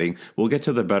exciting. We'll get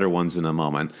to the better ones in a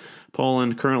moment.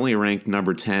 Poland currently ranked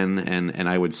number 10, and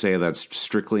I would say that's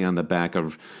strictly on the back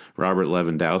of Robert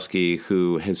Lewandowski,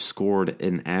 who has scored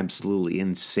an absolutely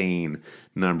insane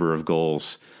number of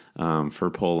goals for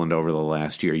Poland over the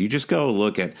last year. You just go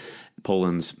look at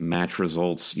Poland's match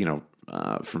results,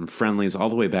 from friendlies all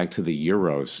the way back to the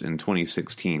Euros in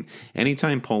 2016.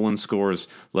 Anytime Poland scores,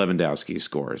 Lewandowski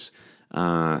scores.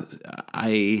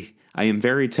 I am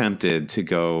very tempted to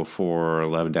go for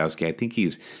Lewandowski. I think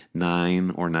he's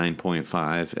 9 or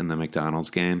 9.5 in the McDonald's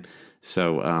game.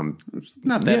 So it's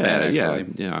not that bad,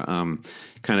 actually. Yeah.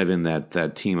 Kind of in that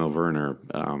Timo Werner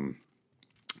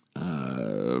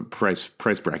price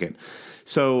bracket.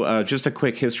 So just a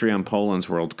quick history on Poland's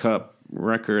World Cup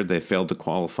record. They failed to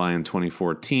qualify in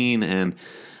 2014, and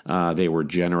they were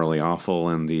generally awful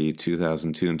in the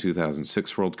 2002 and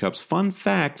 2006 World Cups. Fun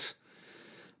fact,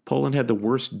 Poland had the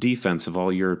worst defense of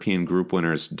all European group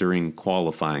winners during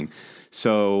qualifying.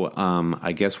 So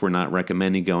I guess we're not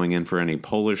recommending going in for any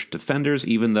Polish defenders,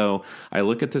 even though I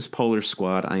look at this Polish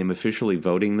squad, I am officially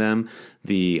voting them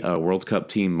the World Cup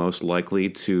team most likely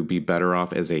to be better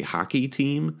off as a hockey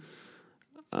team.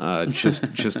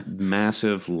 Just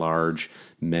massive, large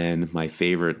men. My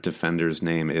favorite defender's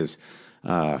name is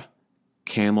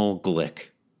Kamil Glik.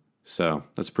 So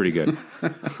that's pretty good.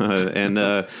 And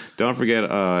don't forget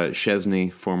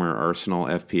Szczesny, former Arsenal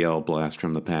FPL blast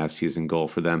from the past. He's in goal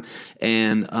for them.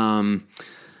 And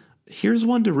here's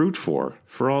one to root for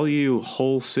all you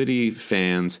Hull City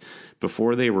fans.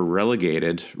 Before they were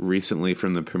relegated recently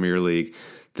from the Premier League,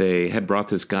 they had brought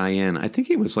this guy in. I think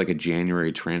he was like a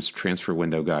January transfer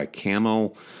window guy,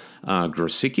 Kamil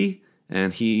Grosicki.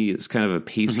 and he is kind of a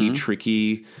pacey,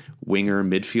 tricky winger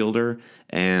midfielder.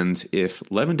 And if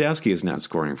Lewandowski is not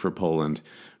scoring for Poland,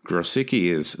 Grosicki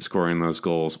is scoring those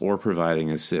goals or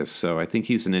providing assists. So I think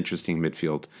he's an interesting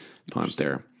midfield punt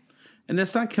there. And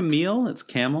that's not Camille, it's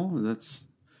Camel.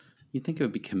 You'd think it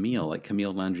would be Camille, like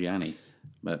Camille Nangiani.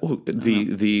 But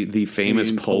the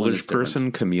famous Polish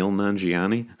person, Camille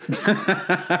Nangiani.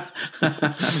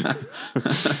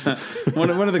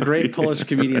 one of the great Polish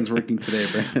comedians working today,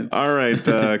 Brandon. All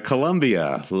right,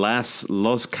 Colombia, Los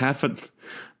Cafeteros,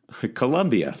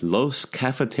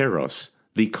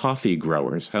 the coffee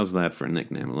growers. How's that for a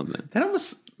nickname? I love that.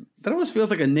 That almost feels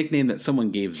like a nickname that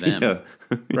someone gave them. Yeah.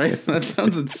 Right? That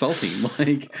sounds insulting.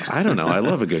 I don't know. I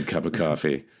love a good cup of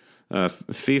coffee.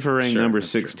 FIFA ranked number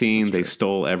 16. They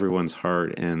stole everyone's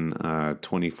heart in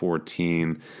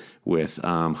 2014 with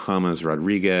James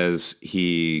Rodriguez.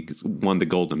 He won the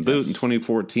Golden Boot in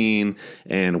 2014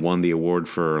 and won the award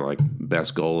for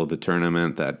best goal of the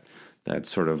tournament. That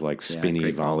sort of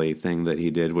spinny volley thing that he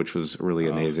did, which was really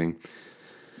amazing.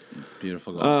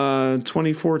 Beautiful goal.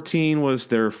 2014 was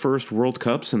their first World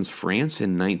Cup since France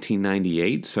in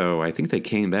 1998. So I think they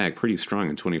came back pretty strong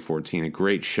in 2014. A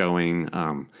great showing.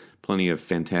 Plenty of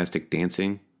fantastic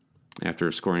dancing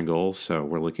after scoring goals, so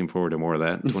we're looking forward to more of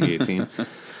that in 2018.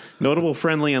 Notable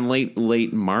friendly in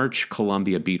late March,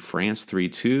 Colombia beat France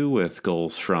 3-2 with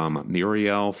goals from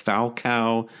Muriel,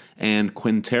 Falcao, and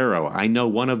Quintero. I know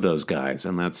one of those guys,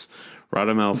 and that's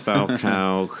Radamel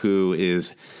Falcao, who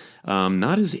is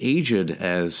not as aged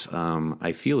as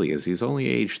I feel he is. He's only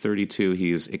age 32.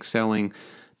 He's excelling.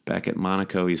 Back at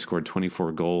Monaco, he scored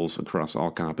 24 goals across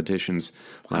all competitions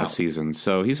last season.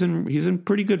 So he's in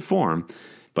pretty good form.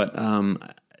 But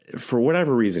for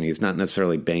whatever reason, he's not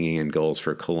necessarily banging in goals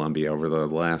for Colombia over the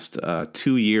last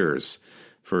 2 years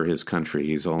for his country.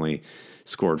 He's only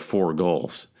scored 4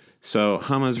 goals. So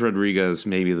James Rodriguez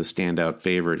may be the standout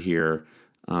favorite here.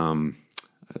 I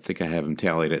think I have him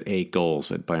tallied at 8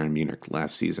 goals at Bayern Munich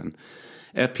last season.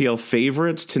 FPL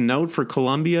favorites to note for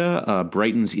Colombia,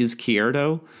 Brighton's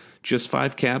Izquierdo, just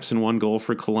 5 caps and 1 goal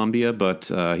for Colombia, but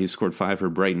he scored 5 for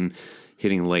Brighton,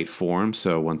 hitting late form,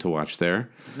 so one to watch there.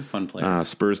 He's a fun player.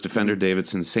 Spurs defender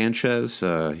Davidson Sanchez,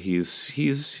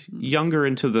 he's younger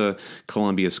into the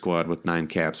Colombia squad with 9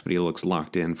 caps, but he looks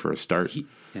locked in for a start. He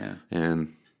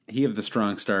had the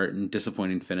strong start and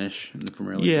disappointing finish in the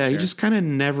Premier League. Yeah, he just kind of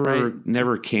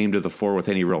never came to the fore with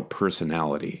any real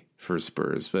personality for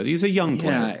Spurs, but he's a young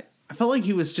player. Yeah, I felt like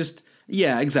he was just,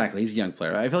 exactly. He's a young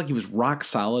player. I felt like he was rock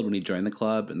solid when he joined the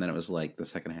club, and then it was the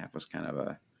second half was kind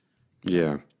of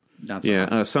not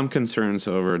so some concerns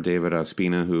over David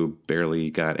Ospina, who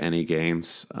barely got any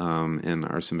games in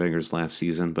Arsene Wenger's last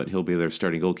season, but he'll be their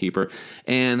starting goalkeeper.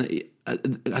 And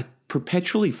a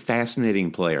perpetually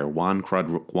fascinating player, Juan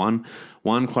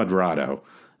Cuadrado.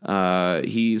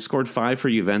 He scored 5 for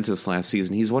Juventus last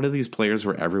season. He's one of these players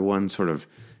where everyone sort of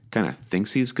kind of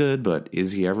thinks he's good, but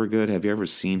is he ever good? Have you ever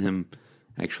seen him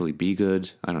actually be good?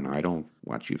 I don't know. I don't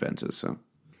watch Juventus,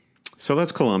 so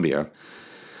that's Colombia.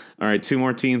 All right, 2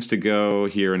 more teams to go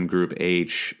here in Group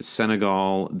H.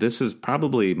 Senegal. This is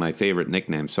probably my favorite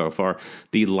nickname so far.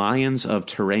 The Lions of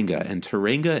Teranga. And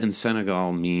Teranga in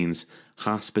Senegal means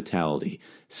hospitality.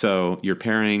 So you're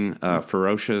pairing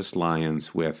ferocious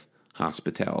lions with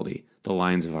hospitality. The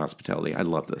Lions of Hospitality. I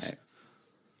love this. Okay.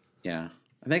 Yeah.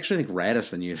 I actually think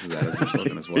Radisson uses that as their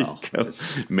slogan as well.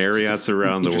 Marriott's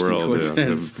around the world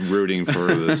rooting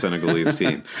for the Senegalese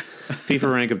team.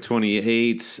 FIFA rank of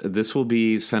 28. This will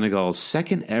be Senegal's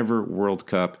second ever World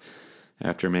Cup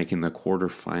after making the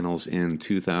quarterfinals in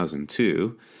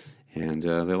 2002. And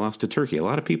they lost to Turkey. A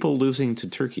lot of people losing to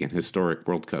Turkey in historic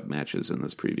World Cup matches in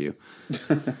this preview.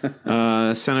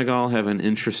 Senegal have an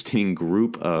interesting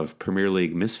group of Premier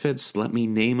League misfits. Let me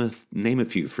name a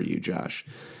few for you, Josh.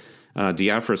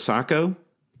 Diafra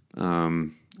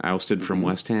Sakho, ousted from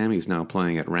West Ham. He's now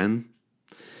playing at Rennes.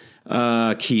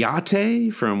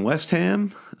 Kiate from West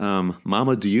Ham.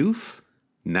 Mama Diouf,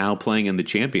 now playing in the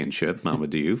Championship. Mama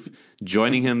Diouf.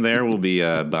 Joining him there will be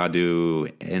Badou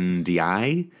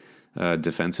Ndiaye,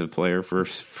 defensive player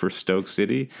for Stoke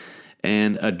City.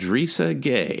 And Idrissa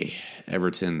Gueye,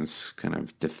 Everton's kind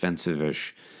of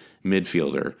defensive-ish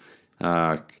midfielder.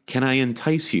 Can I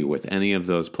entice you with any of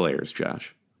those players,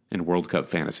 Josh, in World Cup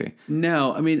fantasy?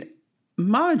 No, I mean,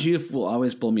 Mama Diouf will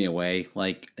always blow me away.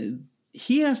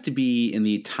 He has to be in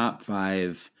the top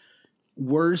 5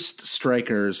 worst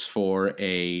strikers for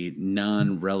a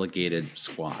non-relegated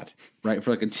squad, right?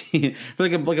 For a team, for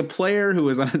a player who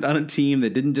is on a team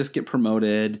that didn't just get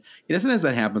promoted. It doesn't as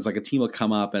that happens. A team will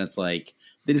come up and it's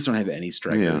they just don't have any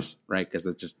strikers, right? Because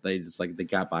they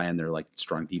got by on their like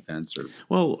strong defense or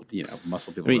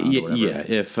muscle people. Around or whatever.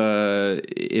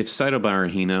 If Saito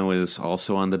Barahino is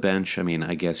also on the bench, I mean,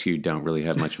 I guess you don't really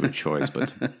have much of a choice but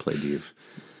to play Dave.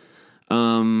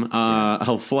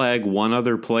 I'll flag one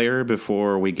other player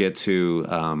before we get to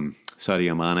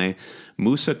Sadio Mane.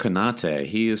 Moussa Konate.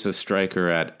 He is a striker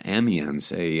at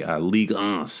Amiens, a Ligue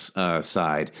 1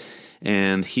 side.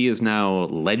 And he is now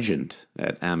legend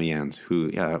at Amiens,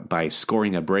 who by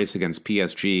scoring a brace against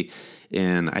PSG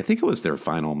in, I think it was their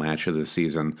final match of the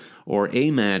season, or a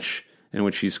match in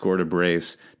which he scored a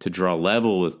brace to draw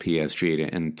level with PSG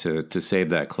and to save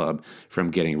that club from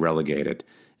getting relegated.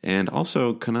 And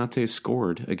also, Konate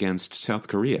scored against South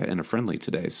Korea in a friendly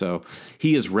today. So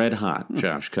he is red hot,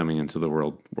 Josh, coming into the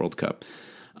World Cup.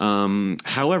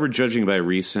 However, judging by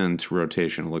recent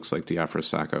rotation, it looks like Diafra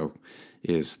Sakho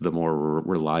is the more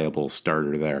reliable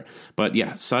starter there. But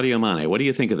yeah, Sadio Mane, what do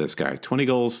you think of this guy? 20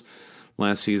 goals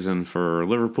last season for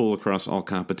Liverpool across all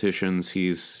competitions.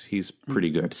 He's pretty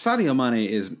good. Sadio Mane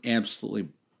is an absolutely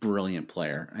brilliant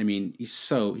player. I mean, he's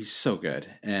so good.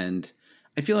 And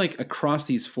I feel like across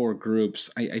these four groups,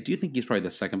 I do think he's probably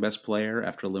the second best player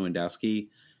after Lewandowski.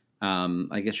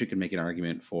 I guess you could make an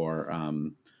argument for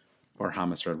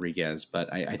James Rodriguez,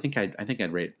 but I think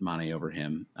I'd rate Mane over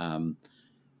him.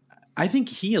 I think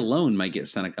he alone might get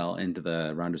Senegal into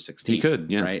the round of 16. He could,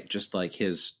 yeah. Right? Just like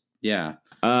his, yeah.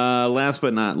 Last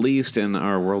but not least, in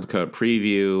our World Cup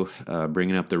preview,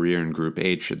 bringing up the rear in Group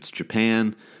H, it's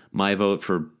Japan. My vote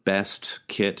for best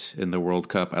kit in the World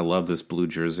Cup. I love this blue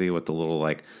jersey with the little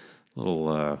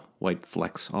white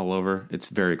flecks all over. It's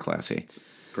very classy. It's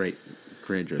great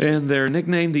jersey. And they're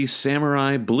nicknamed the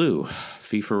Samurai Blue.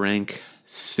 FIFA rank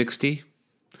 60.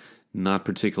 Not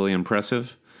particularly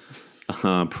impressive.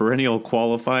 Perennial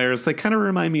qualifiers. They kind of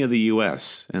remind me of the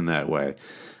U.S. in that way.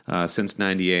 Since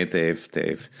 '98,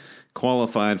 they've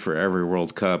qualified for every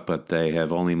World Cup, but they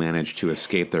have only managed to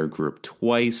escape their group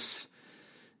twice.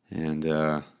 And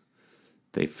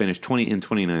they finished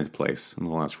 29th place in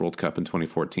the last World Cup in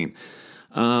 2014.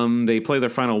 They play their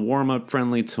final warm-up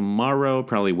friendly tomorrow,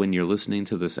 probably when you're listening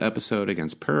to this episode,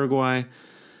 against Paraguay.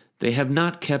 They have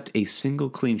not kept a single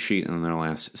clean sheet in their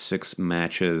last 6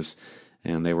 matches,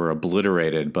 and they were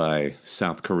obliterated by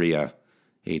South Korea,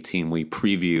 a team we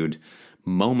previewed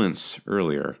moments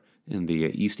earlier in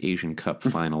the East Asian Cup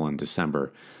final in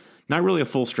December. Not really a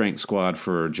full-strength squad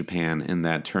for Japan in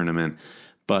that tournament.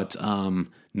 But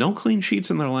no clean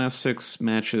sheets in their last 6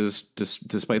 matches,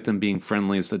 despite them being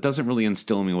friendlies. That doesn't really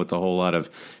instill me with a whole lot of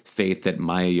faith that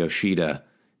Maya Yoshida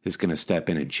is going to step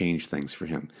in and change things for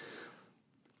him.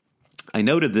 I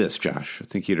noted this, Josh. I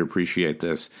think you'd appreciate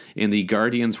this. In the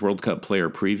Guardians World Cup player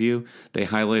preview, they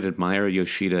highlighted Maya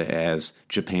Yoshida as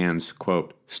Japan's,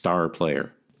 quote, star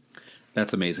player.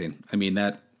 That's amazing. I mean,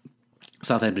 that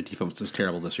Southampton defense was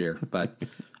terrible this year, but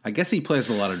I guess he plays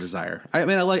with a lot of desire. I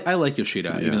mean, I like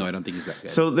Yoshida, even though I don't think he's that good.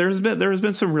 So there has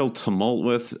been some real tumult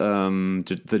with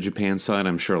the Japan side.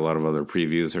 I'm sure a lot of other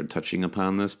previews are touching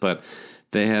upon this, but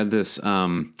they had this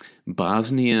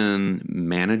Bosnian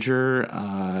manager.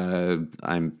 I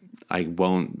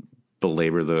won't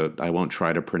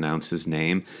try to pronounce his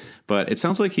name, but it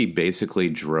sounds like he basically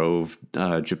drove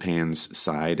Japan's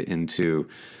side into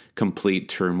complete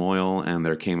turmoil, and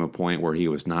there came a point where he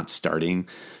was not starting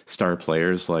star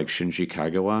players like Shinji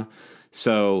Kagawa.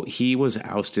 So he was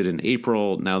ousted in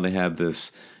April. Now they have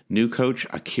this new coach,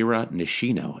 Akira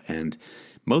Nishino, and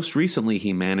most recently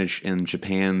he managed in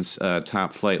Japan's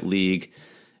top flight league,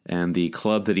 and the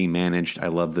club that he managed, I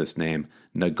love this name,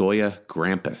 Nagoya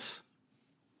Grampus.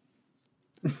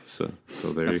 So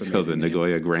there you go. The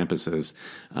Nagoya Grampuses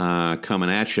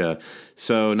coming at you.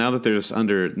 So now that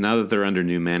they're under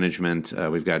new management,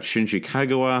 we've got Shinji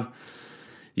Kagawa.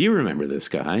 You remember this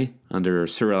guy under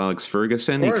Sir Alex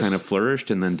Ferguson? He kind of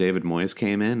flourished, and then David Moyes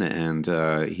came in, and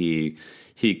he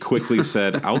quickly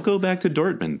said, "I'll go back to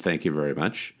Dortmund, thank you very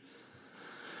much."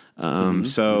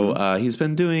 He's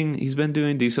been doing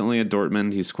decently at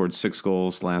Dortmund. He scored 6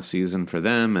 goals last season for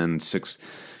them, and 6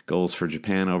 goals for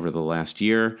Japan over the last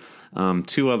year.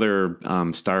 2 other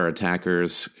star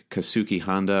attackers, Kazuki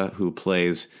Honda, who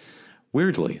plays,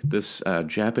 weirdly, this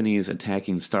Japanese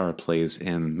attacking star plays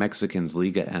in Mexico's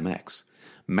Liga MX.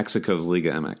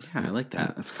 Yeah, I like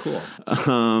that. That's cool.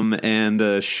 And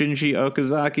Shinji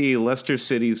Okazaki, Leicester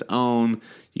City's own.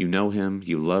 You know him.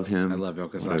 You love him. I love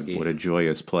Okazaki. What a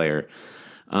joyous player.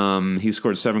 He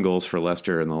scored 7 goals for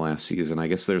Leicester in the last season. I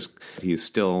guess he's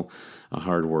still a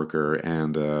hard worker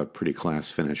and a pretty class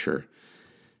finisher.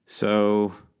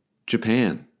 So,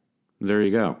 Japan. There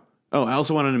you go. Oh, I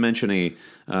also wanted to mention the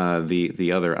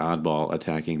other oddball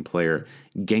attacking player,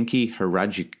 Genki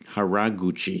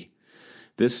Haraguchi.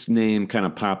 This name kind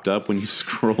of popped up when you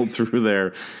scrolled through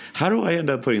there. How do I end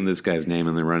up putting this guy's name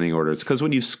in the running order? It's because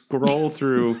when you scroll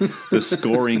through the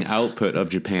scoring output of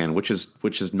Japan, which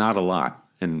is not a lot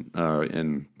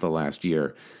in the last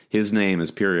year, his name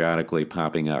is periodically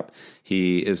popping up.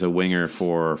 He is a winger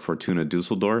for Fortuna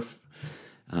Dusseldorf.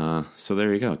 So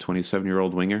there you go,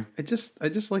 27-year-old winger. I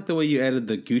just like the way you added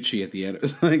the Gucci at the end. It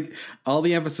was like all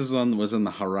the emphasis was on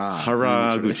the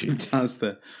Haraguchi. Does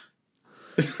the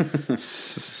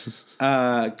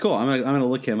cool. I'm gonna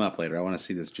look him up later. I want to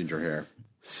see this ginger hair.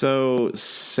 So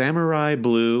Samurai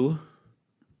Blue,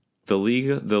 the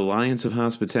Lions of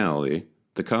Hospitality,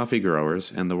 the Coffee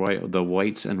Growers, and the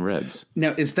Whites and Reds.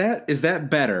 Now, is that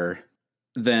better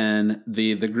than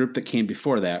the group that came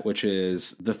before that, which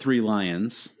is the Three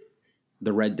Lions,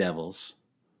 the Red Devils,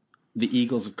 the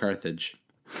Eagles of Carthage,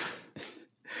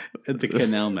 and the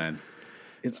Canal Men?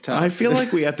 It's tough. I feel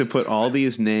like we have to put all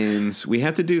these names. We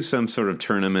have to do some sort of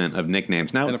tournament of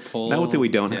nicknames. Now that we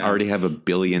don't already have a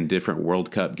billion different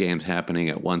World Cup games happening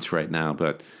at once right now,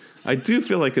 but I do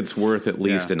feel like it's worth at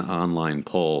least an online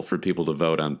poll for people to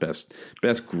vote on best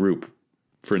group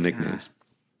for nicknames.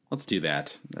 Let's do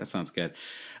that. That sounds good.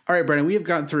 All right, Brandon, we have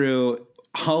gone through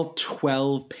all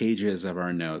 12 pages of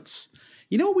our notes.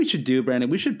 You know what we should do, Brandon?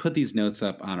 We should put these notes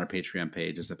up on our Patreon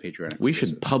page as a Patreon exclusive. We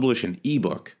should publish an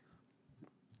ebook.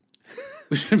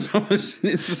 We should publish.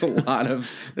 This is a lot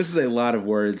of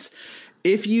words.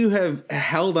 If you have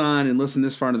held on and listened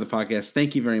this far into the podcast,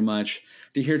 thank you very much.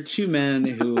 To hear two men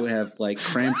who have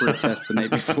crammed for a test the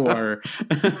night before,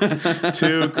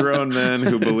 two grown men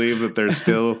who believe that they're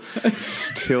still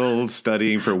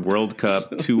studying for World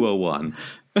Cup 201.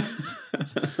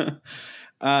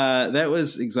 That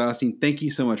was exhausting. Thank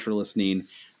you so much for listening.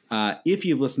 If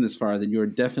you've listened this far, then you're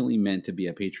definitely meant to be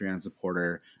a Patreon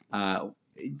supporter.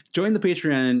 Join the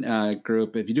Patreon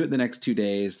group. If you do it the next 2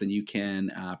 days, then you can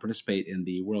participate in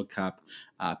the World Cup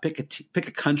pick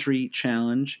a country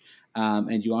challenge,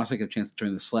 and you also get a chance to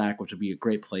join the Slack, which will be a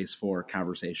great place for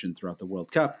conversation throughout the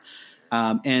World Cup.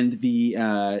 And the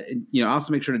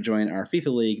also make sure to join our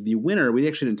FIFA League. The winner, we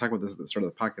actually didn't talk about this at the start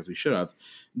of the podcast. We should have.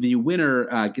 The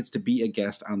winner gets to be a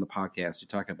guest on the podcast to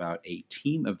talk about a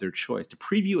team of their choice, to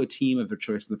preview a team of their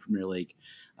choice in the Premier League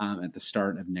at the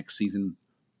start of next season.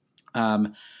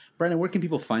 Brandon, where can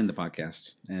people find the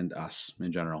podcast and us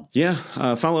in general? Yeah,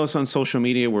 follow us on social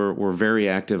media. We're very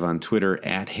active on Twitter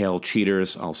at Hail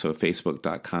Cheaters, also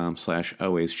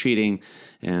Facebook.com/alwayscheating.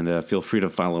 And feel free to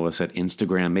follow us at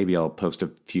Instagram. Maybe I'll post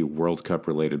a few World Cup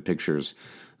related pictures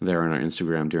there on our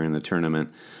Instagram during the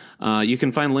tournament. You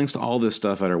can find links to all this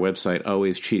stuff at our website,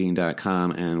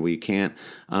 alwayscheating.com. And we can't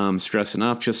stress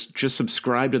enough, just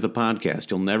subscribe to the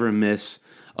podcast. You'll never miss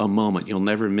a moment. You'll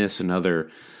never miss another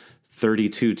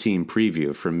 32-team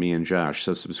preview from me and Josh.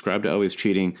 So subscribe to Always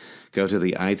Cheating. Go to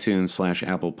the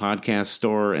iTunes/Apple Podcast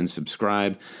store and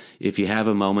subscribe. If you have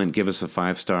a moment, give us a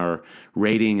 5-star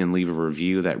rating and leave a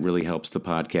review. That really helps the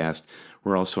podcast.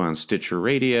 We're also on Stitcher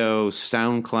Radio,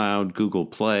 SoundCloud, Google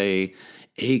Play,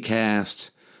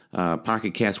 Acast,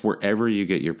 Pocket Cast. Wherever you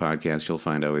get your podcast, you'll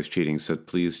find Always Cheating. So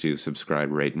please do subscribe,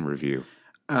 rate, and review.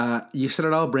 You said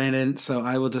it all, Brandon. So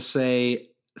I will just say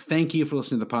thank you for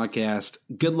listening to the podcast.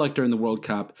 Good luck during the World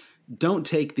Cup. Don't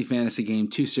take the fantasy game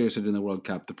too seriously during the World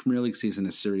Cup. The Premier League season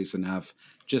is serious enough.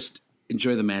 Just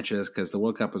enjoy the matches because the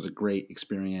World Cup was a great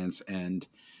experience, and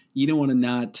you don't want to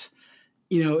not,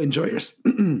 enjoy your.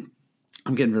 I'm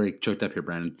getting very choked up here,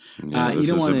 Brandon. Yeah, you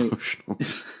don't want emotional.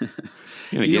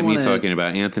 You're going to get me talking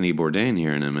about Anthony Bourdain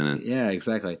here in a minute. Yeah,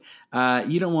 exactly.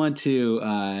 You don't want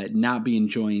to not be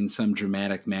enjoying some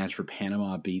dramatic match where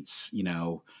Panama beats,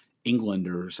 England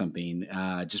or something,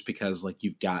 just because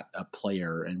you've got a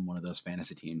player in one of those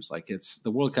fantasy teams.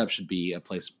 The World Cup should be a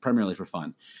place primarily for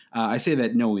fun. I say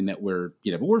that knowing that we're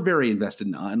very invested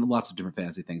in lots of different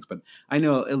fantasy things, but I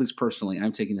know at least personally,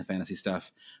 I'm taking the fantasy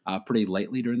stuff pretty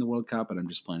lightly during the World Cup, and I'm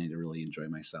just planning to really enjoy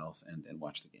myself and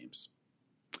watch the games.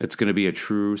 It's going to be a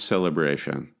true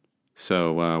celebration.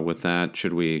 So with that,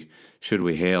 should we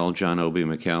hail John Obi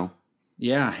Mikel?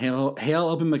 Yeah. Hail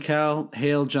Obi Mikel,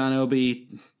 hail John Obi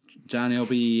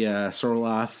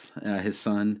Soroloff, his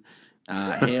son.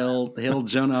 Hail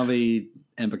John Obi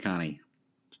Mbakani.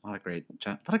 A lot of great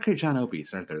John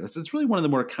Obis, aren't there? It's really one of the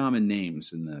more common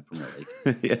names in the Premier League.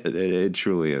 Yeah, it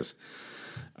truly is.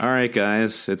 All right,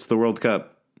 guys, it's the World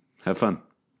Cup. Have fun.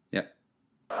 Yep.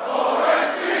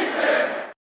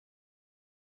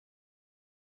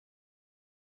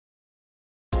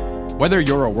 Whether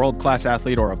you're a world-class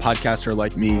athlete or a podcaster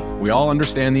like me, we all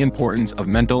understand the importance of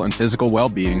mental and physical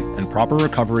well-being and proper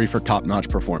recovery for top-notch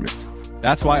performance.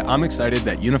 That's why I'm excited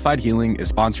that Unified Healing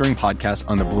is sponsoring podcasts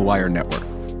on the Blue Wire Network.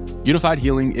 Unified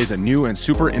Healing is a new and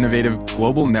super innovative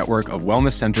global network of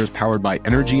wellness centers powered by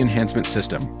Energy Enhancement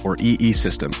System, or EE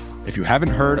System. If you haven't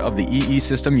heard of the EE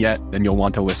System yet, then you'll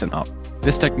want to listen up.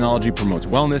 This technology promotes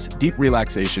wellness, deep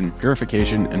relaxation,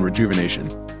 purification, and rejuvenation.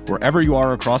 Wherever you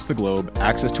are across the globe,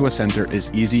 access to a center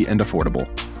is easy and affordable.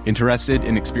 Interested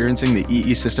in experiencing the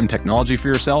EE System technology for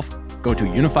yourself? Go to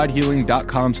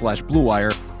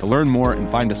unifiedhealing.com/bluewire to learn more and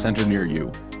find a center near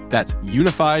you. That's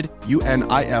unified,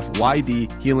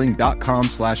 UNIFYD,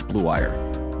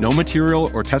 healing.com/bluewire. No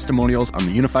material or testimonials on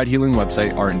the Unified Healing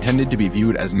website are intended to be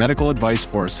viewed as medical advice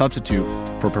or a substitute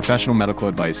for professional medical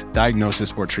advice,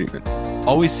 diagnosis, or treatment.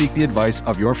 Always seek the advice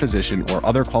of your physician or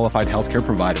other qualified healthcare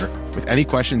provider with any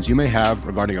questions you may have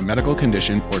regarding a medical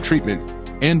condition or treatment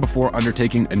and before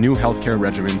undertaking a new healthcare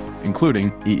regimen,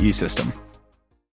 including EE System.